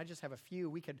 11. I just have a few.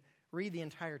 We could read the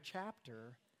entire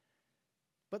chapter.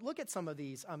 But look at some of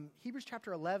these. Hebrews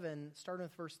chapter 11, starting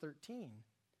with verse 13.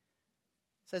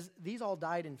 It says, these all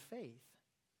died in faith,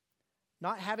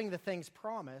 not having the things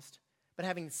promised, but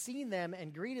having seen them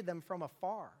and greeted them from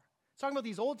afar. It's talking about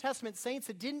these Old Testament saints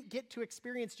that didn't get to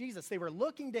experience Jesus. They were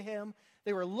looking to him.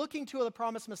 They were looking to the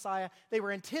promised Messiah. They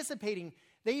were anticipating.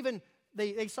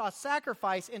 They saw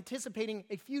sacrifice, anticipating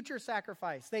a future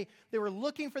sacrifice. They were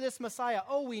looking for this Messiah.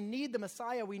 Oh, we need the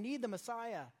Messiah. We need the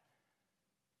Messiah.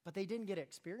 But they didn't get to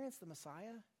experience the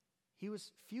Messiah. He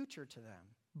was future to them.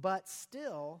 But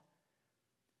still,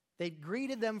 They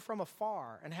greeted them from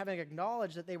afar, and having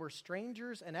acknowledged that they were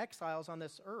strangers and exiles on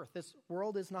this earth, this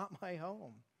world is not my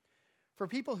home. For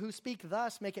people who speak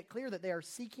thus make it clear that they are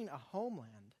seeking a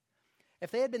homeland.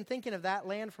 If they had been thinking of that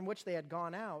land from which they had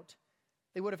gone out,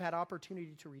 they would have had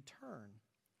opportunity to return.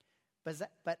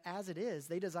 But as it is,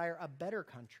 they desire a better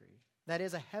country, that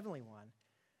is, a heavenly one.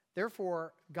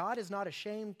 Therefore, God is not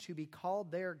ashamed to be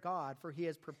called their God, for he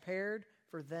has prepared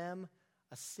for them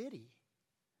a city.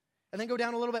 And then go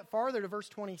down a little bit farther to verse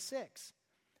 26.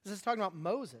 This is talking about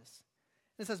Moses.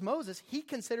 It says, Moses, he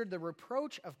considered the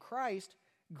reproach of Christ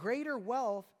greater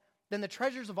wealth than the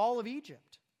treasures of all of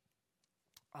Egypt.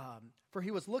 For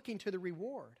he was looking to the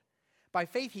reward. By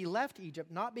faith he left Egypt,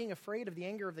 not being afraid of the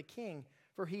anger of the king,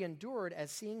 for he endured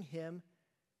as seeing him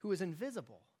who is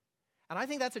invisible. And I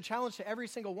think that's a challenge to every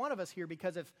single one of us here,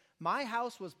 because if my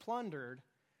house was plundered,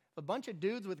 a bunch of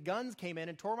dudes with guns came in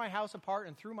and tore my house apart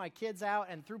and threw my kids out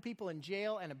and threw people in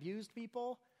jail and abused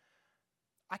people,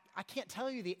 I can't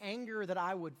tell you the anger that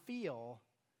I would feel.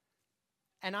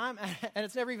 And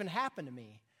it's never even happened to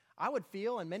me. I would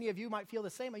feel, and many of you might feel the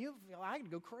same,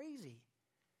 I'd go crazy.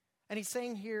 And he's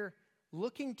saying here,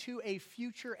 looking to a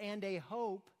future and a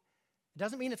hope, it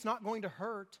doesn't mean it's not going to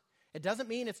hurt. It doesn't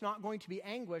mean it's not going to be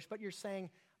anguish, but you're saying,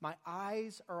 my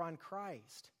eyes are on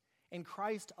Christ. In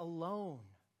Christ alone,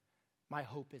 my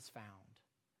hope is found.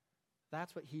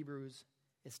 That's what Hebrews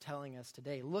is telling us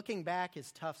today. Looking back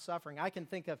is tough suffering. I can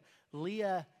think of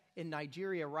Leah in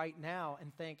Nigeria right now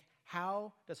and think,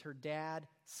 how does her dad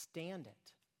stand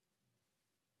it?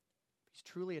 He's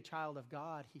truly a child of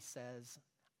God, he says,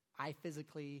 I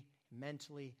physically,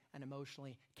 mentally, and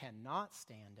emotionally cannot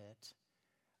stand it,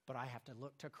 but I have to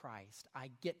look to Christ.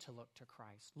 I get to look to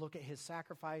Christ. Look at his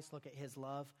sacrifice, look at his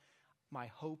love. My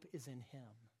hope is in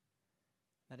him.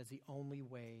 That is the only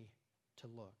way to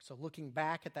look. So looking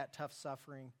back at that tough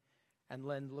suffering and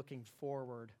then looking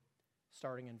forward,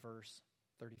 starting in verse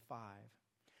 35.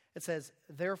 It says,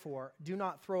 therefore, do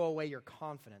not throw away your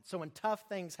confidence. So when tough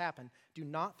things happen, do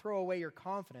not throw away your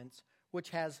confidence,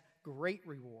 which has great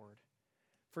reward.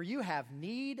 For you have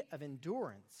need of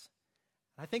endurance.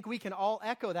 I think we can all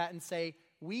echo that and say,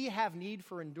 we have need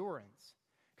for endurance.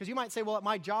 Because you might say, well, at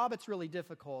my job, it's really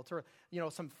difficult. Or,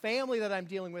 some family that I'm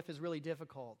dealing with is really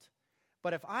difficult.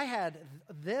 But if I had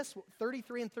this,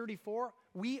 33 and 34,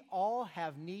 we all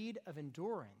have need of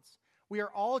endurance. We are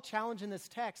all challenged in this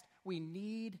text. We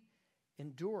need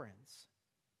endurance.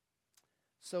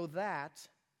 So that,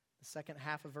 the second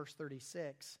half of verse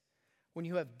 36, when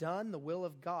you have done the will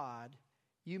of God,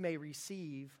 you may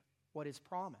receive what is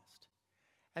promised.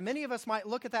 And many of us might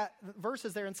look at that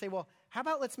verses there and say, well, how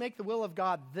about let's make the will of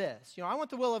God this? I want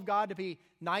the will of God to be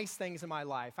nice things in my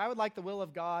life. I would like the will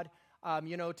of God,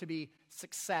 to be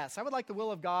success. I would like the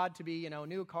will of God to be,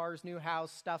 new cars, new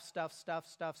house,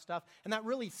 stuff. And that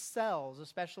really sells,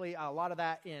 especially a lot of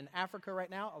that in Africa right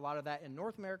now, a lot of that in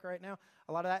North America right now,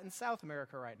 a lot of that in South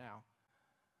America right now.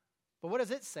 But what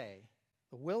does it say?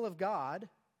 The will of God,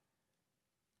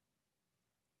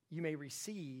 you may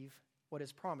receive what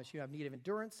is promised. You have need of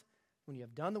endurance. When you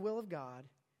have done the will of God,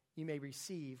 you may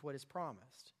receive what is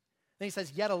promised. Then he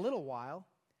says, yet a little while,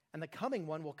 and the coming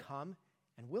one will come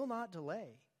and will not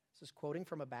delay. This is quoting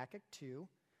from Habakkuk 2.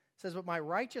 It says, but my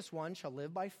righteous one shall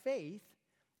live by faith,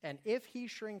 and if he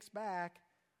shrinks back,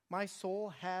 my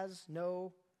soul has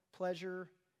no pleasure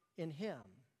in him.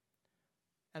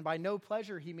 And by no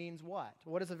pleasure, he means what?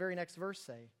 What does the very next verse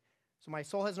say? So my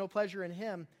soul has no pleasure in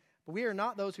him, but we are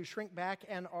not those who shrink back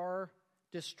and are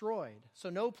destroyed. So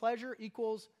no pleasure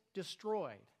equals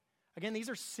destroyed. Again, these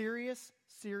are serious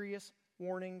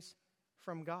warnings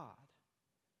from God.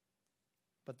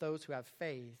 But those who have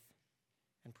faith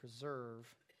and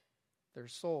preserve their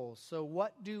souls. So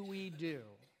what do we do?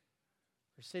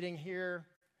 We're sitting here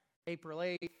April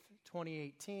 8th,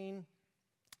 2018.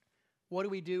 What do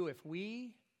we do if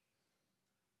we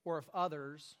or if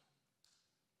others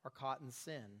are caught in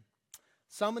sin?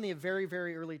 Some in the very,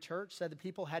 very early church said that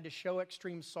people had to show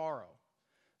extreme sorrow.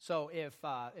 So if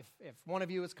one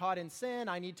of you is caught in sin,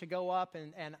 I need to go up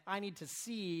and I need to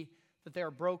see that they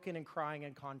are broken and crying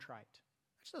and contrite.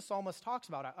 Which the psalmist talks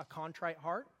about, a contrite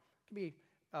heart. It can be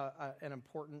an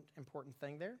important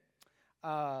thing there.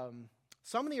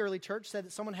 Some in the early church said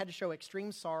that someone had to show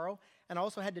extreme sorrow and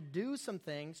also had to do some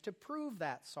things to prove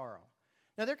that sorrow.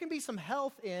 Now, there can be some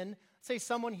health in, say,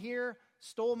 someone here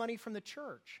stole money from the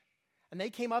church. And they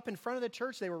came up in front of the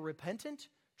church. They were repentant,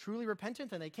 truly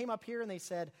repentant. And they came up here and they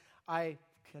said, I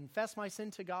confess my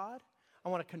sin to God. I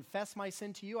want to confess my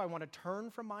sin to you. I want to turn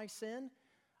from my sin.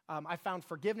 I found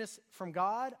forgiveness from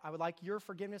God. I would like your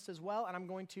forgiveness as well. And I'm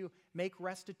going to make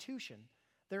restitution.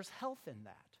 There's health in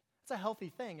that. That's a healthy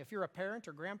thing. If you're a parent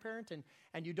or grandparent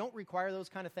and you don't require those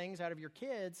kind of things out of your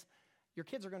kids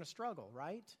are going to struggle,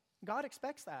 right? God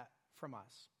expects that from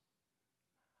us.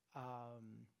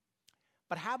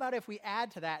 But how about if we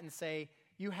add to that and say,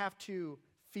 you have to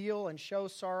feel and show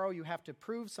sorrow, you have to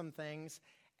prove some things,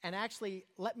 and actually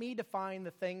let me define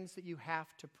the things that you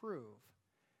have to prove.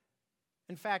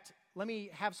 In fact, let me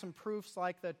have some proofs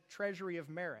like the treasury of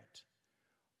merit,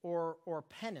 or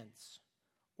penance,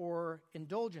 or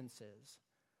indulgences.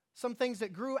 Some things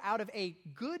that grew out of a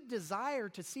good desire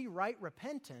to see right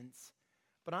repentance,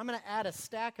 but I'm going to add a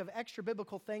stack of extra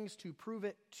biblical things to prove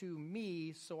it to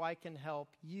me so I can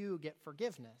help you get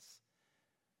forgiveness.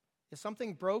 Is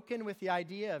something broken with the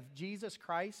idea of Jesus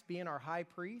Christ being our high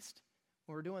priest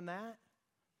when we're doing that?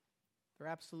 There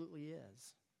absolutely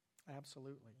is.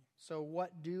 Absolutely. So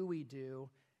what do we do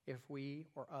if we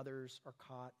or others are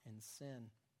caught in sin?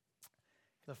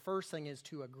 The first thing is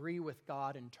to agree with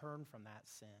God and turn from that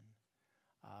sin.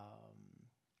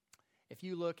 If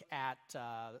you look at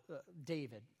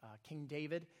David, King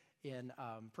David in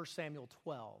 1 Samuel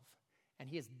 12, and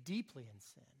he is deeply in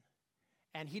sin,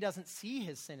 and he doesn't see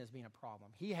his sin as being a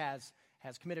problem. He has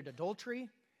committed adultery,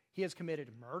 he has committed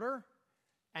murder,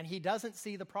 and he doesn't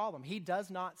see the problem. He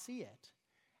does not see it.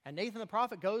 And Nathan the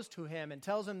prophet goes to him and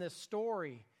tells him this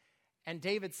story, and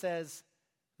David says,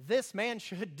 "This man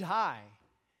should die."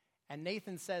 And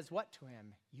Nathan says what to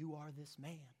him? "You are this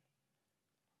man."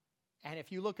 And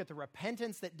if you look at the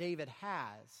repentance that David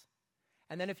has,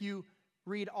 and then if you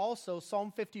read also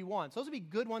Psalm 51, so those would be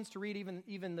good ones to read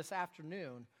even this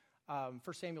afternoon,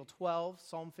 1 Samuel 12,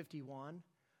 Psalm 51.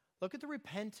 Look at the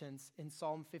repentance in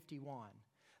Psalm 51.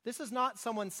 This is not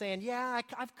someone saying, "Yeah,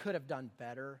 I could have done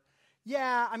better.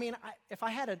 Yeah, I mean, if I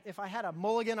had a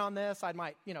mulligan on this, I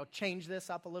might, change this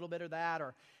up a little bit or that."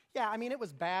 Or, "Yeah, I mean, it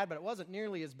was bad, but it wasn't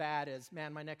nearly as bad as,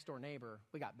 man, my next door neighbor.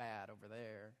 We got bad over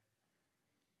there."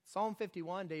 Psalm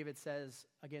 51, David says,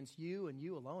 "Against you and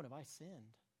you alone have I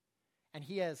sinned." And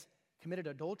he has committed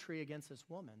adultery against this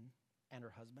woman and her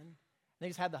husband. And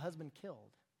he's had the husband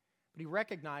killed. But he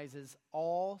recognizes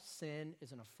all sin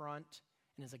is an affront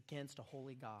and is against a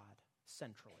holy God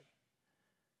centrally.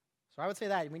 So I would say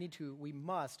that we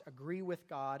must agree with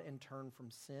God and turn from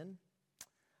sin.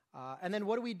 And then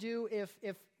what do we do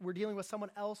if we're dealing with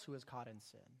someone else who is caught in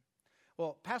sin?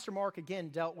 Well, Pastor Mark, again,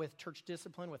 dealt with church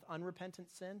discipline with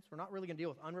unrepentant sins. We're not really going to deal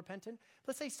with unrepentant.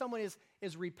 Let's say someone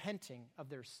is repenting of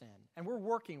their sin, and we're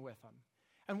working with them.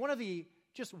 And one of the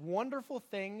just wonderful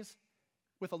things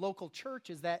with a local church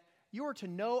is that you are to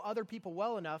know other people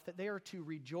well enough that they are to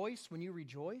rejoice when you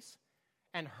rejoice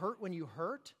and hurt when you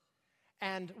hurt.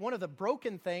 And one of the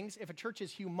broken things, if a church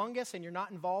is humongous and you're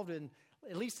not involved in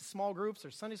at least small groups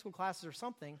or Sunday school classes or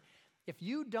something, if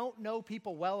you don't know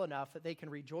people well enough that they can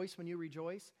rejoice when you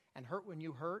rejoice and hurt when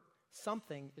you hurt,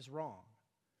 something is wrong.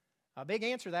 A big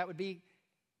answer to that would be,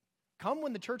 come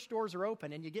when the church doors are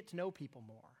open and you get to know people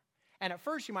more. And at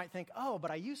first you might think, "Oh, but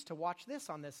I used to watch this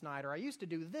on this night, or I used to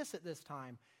do this at this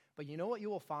time." But you know what you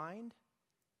will find?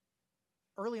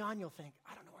 Early on you'll think,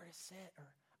 "I don't know where to sit,"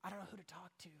 or "I don't know who to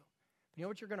talk to." But you know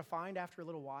what you're going to find after a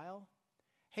little while?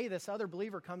 Hey, this other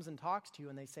believer comes and talks to you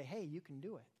and they say, "Hey, you can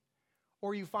do it."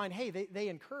 Or you find, hey, they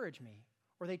encourage me,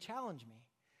 or they challenge me.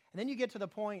 And then you get to the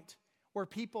point where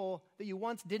people that you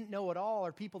once didn't know at all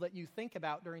are people that you think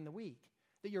about during the week,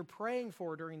 that you're praying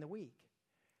for during the week.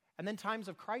 And then times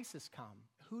of crisis come.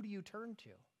 Who do you turn to?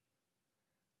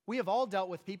 We have all dealt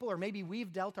with people, or maybe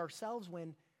we've dealt ourselves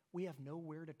when we have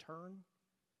nowhere to turn.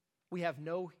 We have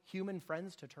no human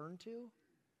friends to turn to.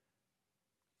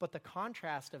 But the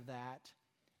contrast of that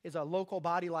is a local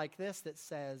body like this that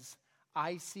says,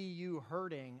 "I see you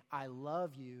hurting. I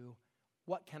love you.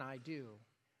 What can I do?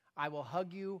 I will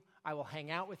hug you. I will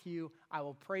hang out with you. I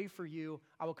will pray for you.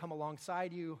 I will come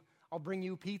alongside you. I'll bring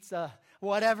you pizza,"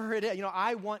 whatever it is.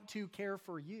 I want to care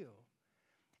for you.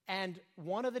 And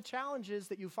one of the challenges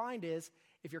that you find is,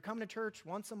 if you're coming to church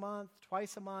once a month,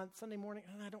 twice a month, Sunday morning,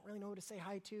 "I don't really know who to say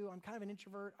hi to. I'm kind of an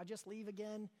introvert. I just leave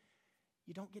again."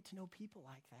 You don't get to know people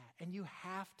like that. And you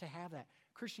have to have that.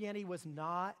 Christianity was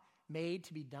not made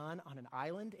to be done on an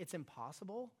island. It's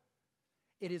impossible.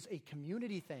 It is a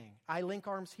community thing. I link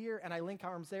arms here and I link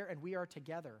arms there, and we are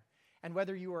together. And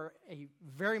whether you are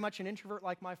very much an introvert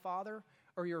like my father,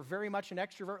 or you're very much an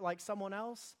extrovert like someone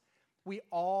else, we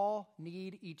all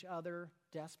need each other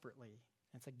desperately.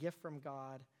 It's a gift from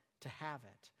God to have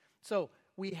it. So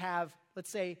we have, let's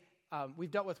say,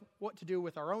 we've dealt with what to do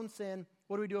with our own sin.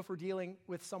 What do we do if we're dealing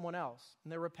with someone else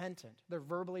and they're repentant? They're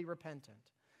verbally repentant.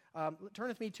 Turn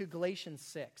with me to Galatians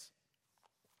 6.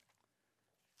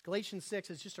 Galatians 6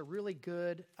 is just a really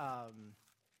good,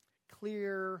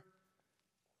 clear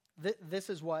this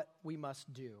is what we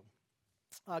must do.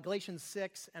 Galatians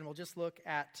 6, and we'll just look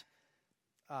at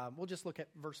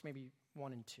verse maybe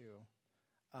 1 and 2.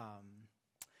 It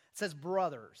says,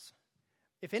 brothers,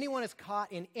 if anyone is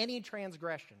caught in any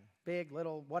transgression, big,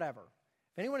 little, whatever,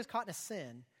 if anyone is caught in a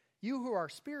sin, you who are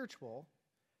spiritual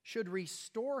should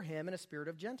restore him in a spirit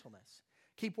of gentleness.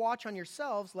 Keep watch on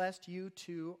yourselves, lest you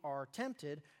too are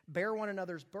tempted. Bear one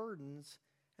another's burdens,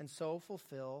 and so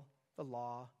fulfill the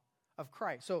law of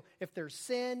Christ. So if there's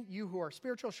sin, you who are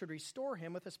spiritual should restore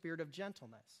him with a spirit of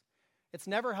gentleness. It's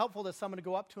never helpful to someone to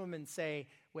go up to him and say,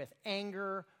 with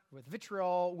anger, with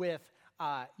vitriol, with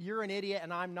you're an idiot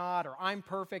and I'm not, or I'm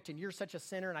perfect and you're such a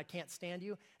sinner and I can't stand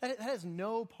you. That has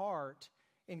no part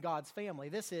in God's family.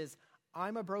 This is,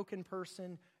 I'm a broken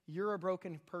person, you're a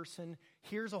broken person,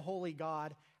 here's a holy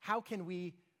God. How can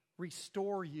we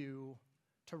restore you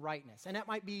to rightness? And that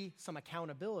might be some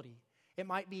accountability. It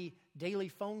might be daily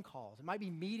phone calls. It might be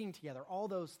meeting together, all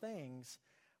those things.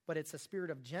 But it's a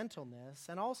spirit of gentleness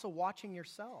and also watching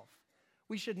yourself.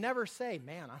 We should never say,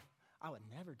 man, I would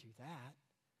never do that.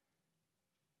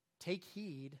 Take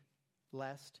heed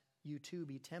lest you too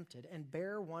be tempted, and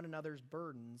bear one another's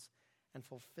burdens and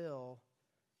fulfill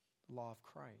the law of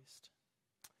Christ.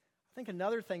 I think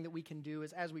another thing that we can do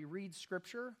is as we read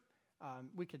Scripture,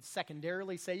 we could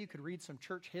secondarily say you could read some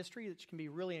church history, which can be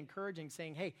really encouraging,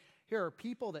 saying, hey, here are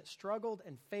people that struggled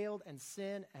and failed and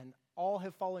sinned and all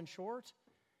have fallen short.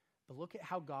 But look at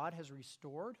how God has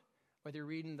restored, whether you're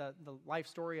reading the life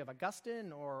story of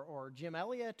Augustine or Jim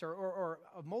Elliot or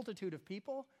a multitude of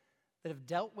people that have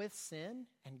dealt with sin,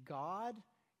 and God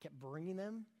kept bringing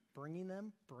them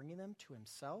to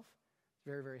himself.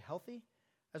 Very, very healthy.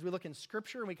 As we look in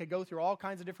Scripture, and we could go through all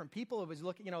kinds of different people, it was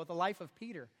looking, at the life of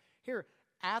Peter. Here,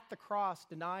 at the cross,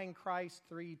 denying Christ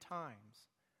 3 times.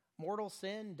 Mortal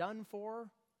sin done for.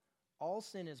 All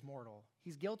sin is mortal.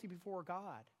 He's guilty before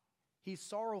God. He's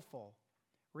sorrowful.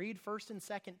 Read 1st and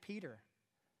 2nd Peter.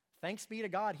 Thanks be to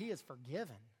God, he is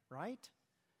forgiven, right?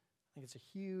 I think it's a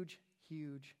huge,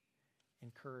 huge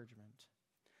encouragement.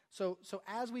 So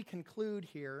as we conclude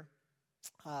here,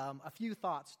 a few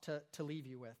thoughts to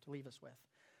leave us with.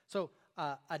 So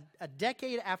a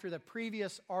decade after the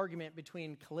previous argument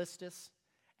between Callistus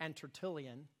and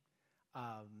Tertullian,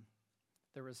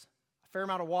 there was a fair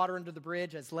amount of water under the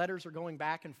bridge as letters are going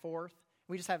back and forth.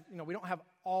 We just have, we don't have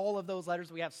all of those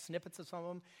letters. We have snippets of some of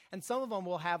them. And some of them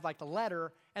will have like the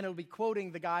letter, and it'll be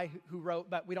quoting the guy who wrote,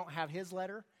 but we don't have his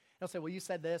letter. They'll say, well, you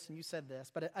said this and you said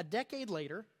this. But a decade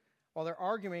later, while they're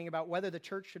arguing about whether the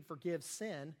church should forgive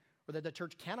sin or that the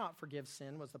church cannot forgive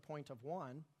sin was the point of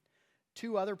one,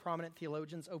 2 other prominent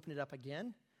theologians opened it up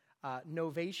again,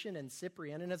 Novatian and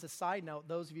Cyprian. And as a side note,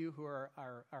 those of you who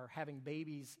are having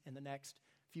babies in the next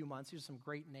few months, here's some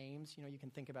great names you can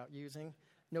think about using.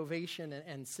 Novatian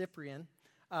and Cyprian.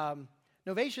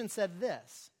 Novatian said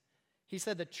this. He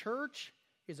said the church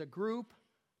is a group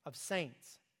of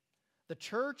saints. The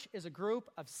church is a group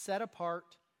of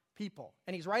set-apart people.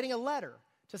 And he's writing a letter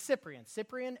to Cyprian.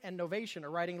 Cyprian and Novatian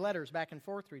are writing letters back and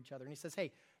forth to each other. And he says,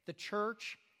 hey, the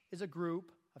church is a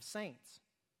group of saints.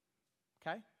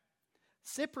 Okay?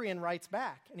 Cyprian writes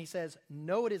back, and he says,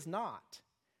 no, it is not.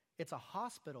 It's a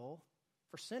hospital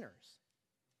for sinners.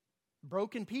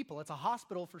 Broken people, it's a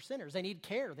hospital for sinners. They need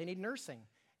care, they need nursing,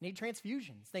 they need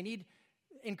transfusions, they need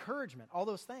encouragement, all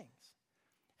those things.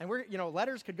 And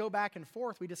letters could go back and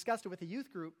forth. We discussed it with the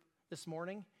youth group this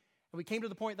morning, and we came to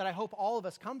the point that I hope all of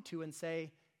us come to and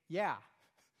say, yeah,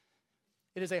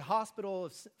 it is a hospital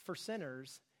for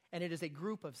sinners, and it is a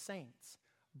group of saints,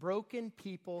 broken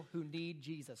people who need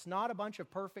Jesus. Not a bunch of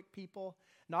perfect people,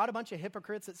 not a bunch of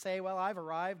hypocrites that say, well, I've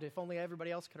arrived, if only everybody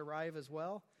else could arrive as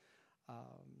well.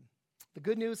 The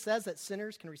good news says that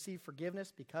sinners can receive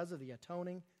forgiveness because of the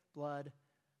atoning blood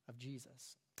of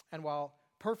Jesus. And while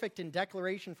perfect in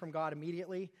declaration from God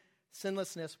immediately,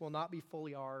 sinlessness will not be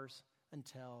fully ours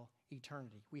until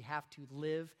eternity. We have to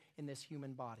live in this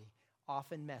human body,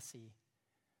 often messy,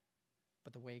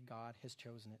 but the way God has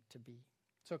chosen it to be.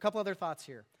 So a couple other thoughts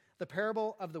here. The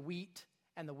parable of the wheat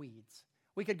and the weeds.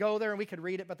 We could go there and we could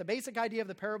read it, but the basic idea of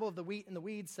the parable of the wheat and the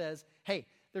weeds says, hey,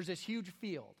 there's this huge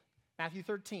field. Matthew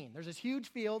 13. There's this huge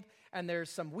field, and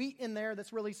there's some wheat in there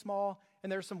that's really small,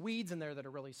 and there's some weeds in there that are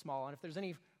really small. And if there's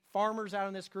any farmers out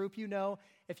in this group,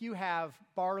 if you have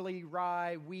barley,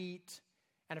 rye, wheat,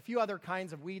 and a few other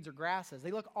kinds of weeds or grasses, they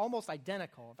look almost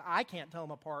identical. I can't tell them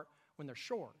apart when they're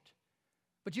short.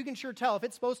 But you can sure tell if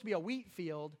it's supposed to be a wheat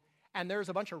field and there's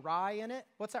a bunch of rye in it,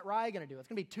 what's that rye going to do? It's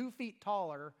going to be 2 feet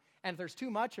taller, and if there's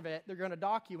too much of it, they're going to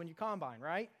dock you when you combine,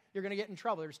 right? You're going to get in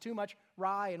trouble. There's too much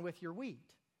rye in with your wheat.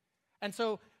 And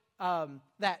so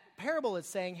that parable is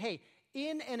saying, hey,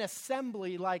 in an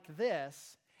assembly like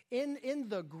this, in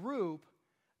the group,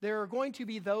 there are going to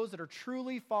be those that are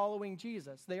truly following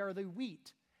Jesus. They are the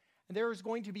wheat. And there is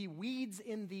going to be weeds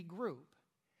in the group.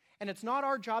 And it's not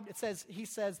our job. He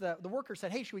says, the worker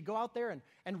said, hey, should we go out there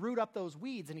and root up those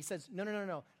weeds? And he says,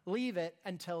 no. Leave it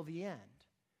until the end.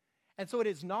 And so it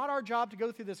is not our job to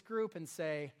go through this group and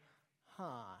say,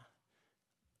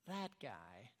 that guy.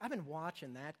 I've been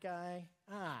watching that guy.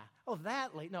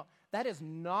 That late. No, that is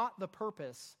not the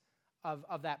purpose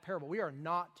of that parable. We are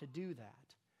not to do that.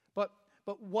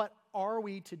 But what are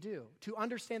we to do? To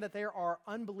understand that there are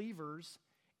unbelievers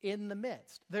in the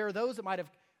midst. There are those that might have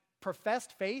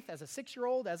professed faith as a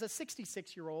 6-year-old, as a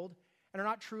 66-year-old, and are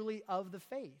not truly of the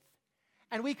faith.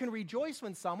 And we can rejoice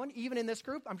when someone, even in this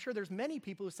group, I'm sure there's many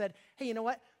people who said, hey, you know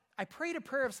what? I prayed a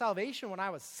prayer of salvation when I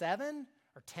was 7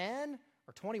 or 10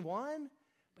 or 21,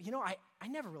 but I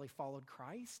never really followed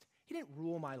Christ. He didn't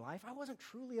rule my life. I wasn't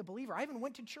truly a believer. I even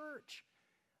went to church.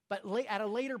 But at a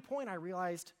later point, I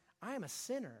realized I am a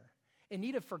sinner in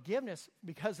need of forgiveness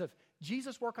because of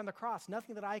Jesus' work on the cross.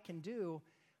 Nothing that I can do.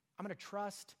 I'm going to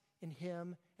trust in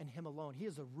him and him alone. He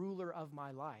is the ruler of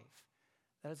my life.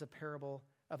 That is a parable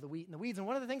of the wheat and the weeds. And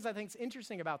one of the things I think is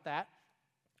interesting about that,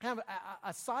 kind of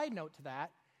a side note to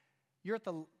that, you're at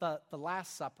the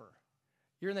Last Supper.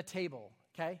 You're in the table,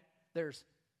 okay? There's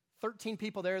 13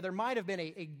 people there. There might have been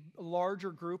a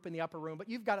larger group in the upper room, but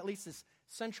you've got at least this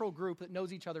central group that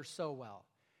knows each other so well.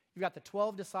 You've got the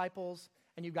 12 disciples,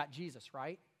 and you've got Jesus,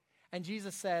 right? And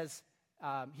Jesus says,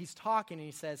 he's talking, and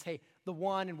he says, hey, the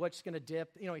one in which is going to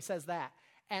dip, he says that.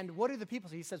 And what do the people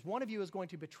say? He says, one of you is going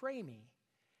to betray me.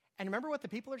 And remember what the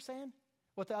people are saying?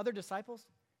 What the other disciples?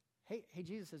 Hey,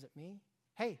 Jesus, is it me?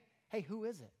 Hey, who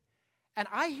is it? And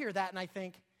I hear that, and I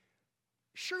think,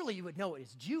 surely you would know it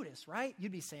is Judas, right?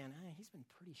 You'd be saying, he's been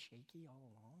pretty shaky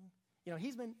all along.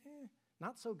 He's been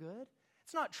not so good.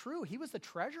 It's not true. He was the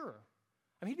treasurer.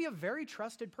 He'd be a very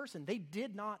trusted person. They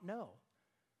did not know.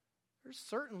 There's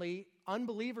certainly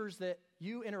unbelievers that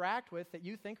you interact with that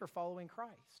you think are following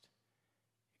Christ.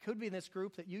 It could be in this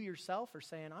group that you yourself are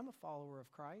saying, I'm a follower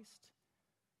of Christ.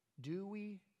 Do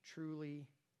we truly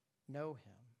know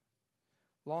him?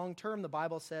 Long term, the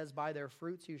Bible says, by their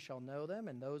fruits you shall know them,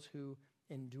 and those who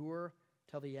endure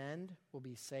till the end will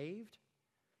be saved.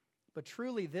 But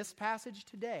truly, this passage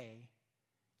today,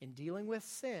 in dealing with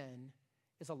sin,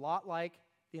 is a lot like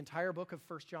the entire book of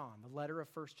 1 John, the letter of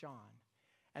 1 John.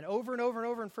 And over and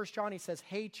over in 1 John, he says,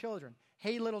 hey, children,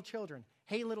 hey, little children,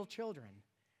 hey, little children.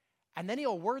 And then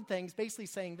he'll word things basically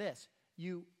saying this,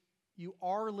 you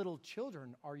are little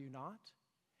children, are you not?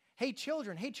 Hey,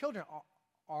 children,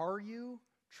 are you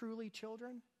truly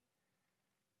children?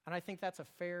 And I think that's a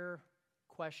fair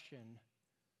question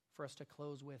for us to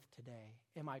close with today.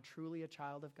 Am I truly a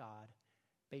child of God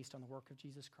based on the work of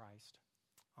Jesus Christ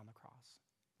on the cross?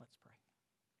 Let's pray.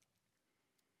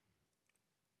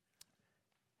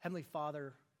 Heavenly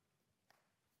Father,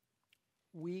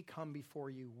 we come before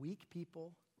you weak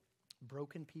people,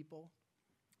 broken people.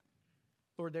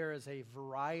 Lord, there is a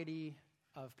variety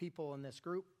of people in this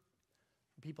group,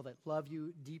 people that love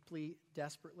you deeply,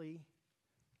 desperately.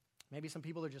 Maybe some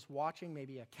people are just watching,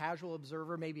 maybe a casual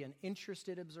observer, maybe an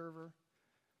interested observer.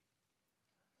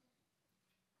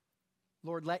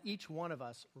 Lord, let each one of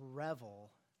us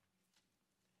revel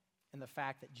in the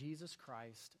fact that Jesus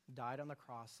Christ died on the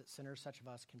cross that sinners such of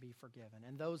us can be forgiven.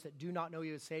 And those that do not know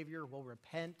you as Savior will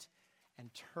repent and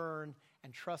turn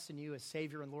and trust in you as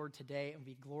Savior and Lord today and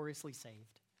be gloriously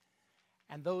saved.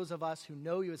 And those of us who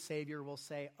know you as Savior will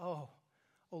say, oh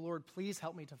Lord, please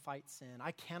help me to fight sin.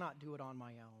 I cannot do it on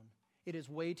my own. It is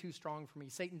way too strong for me.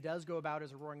 Satan does go about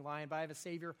as a roaring lion, but I have a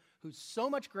Savior who's so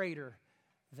much greater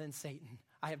than Satan.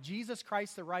 I have Jesus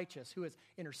Christ the righteous who is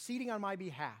interceding on my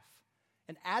behalf,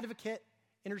 an advocate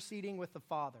interceding with the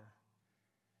Father.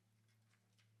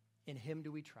 In him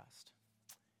do we trust.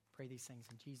 Pray these things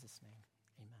in Jesus' name.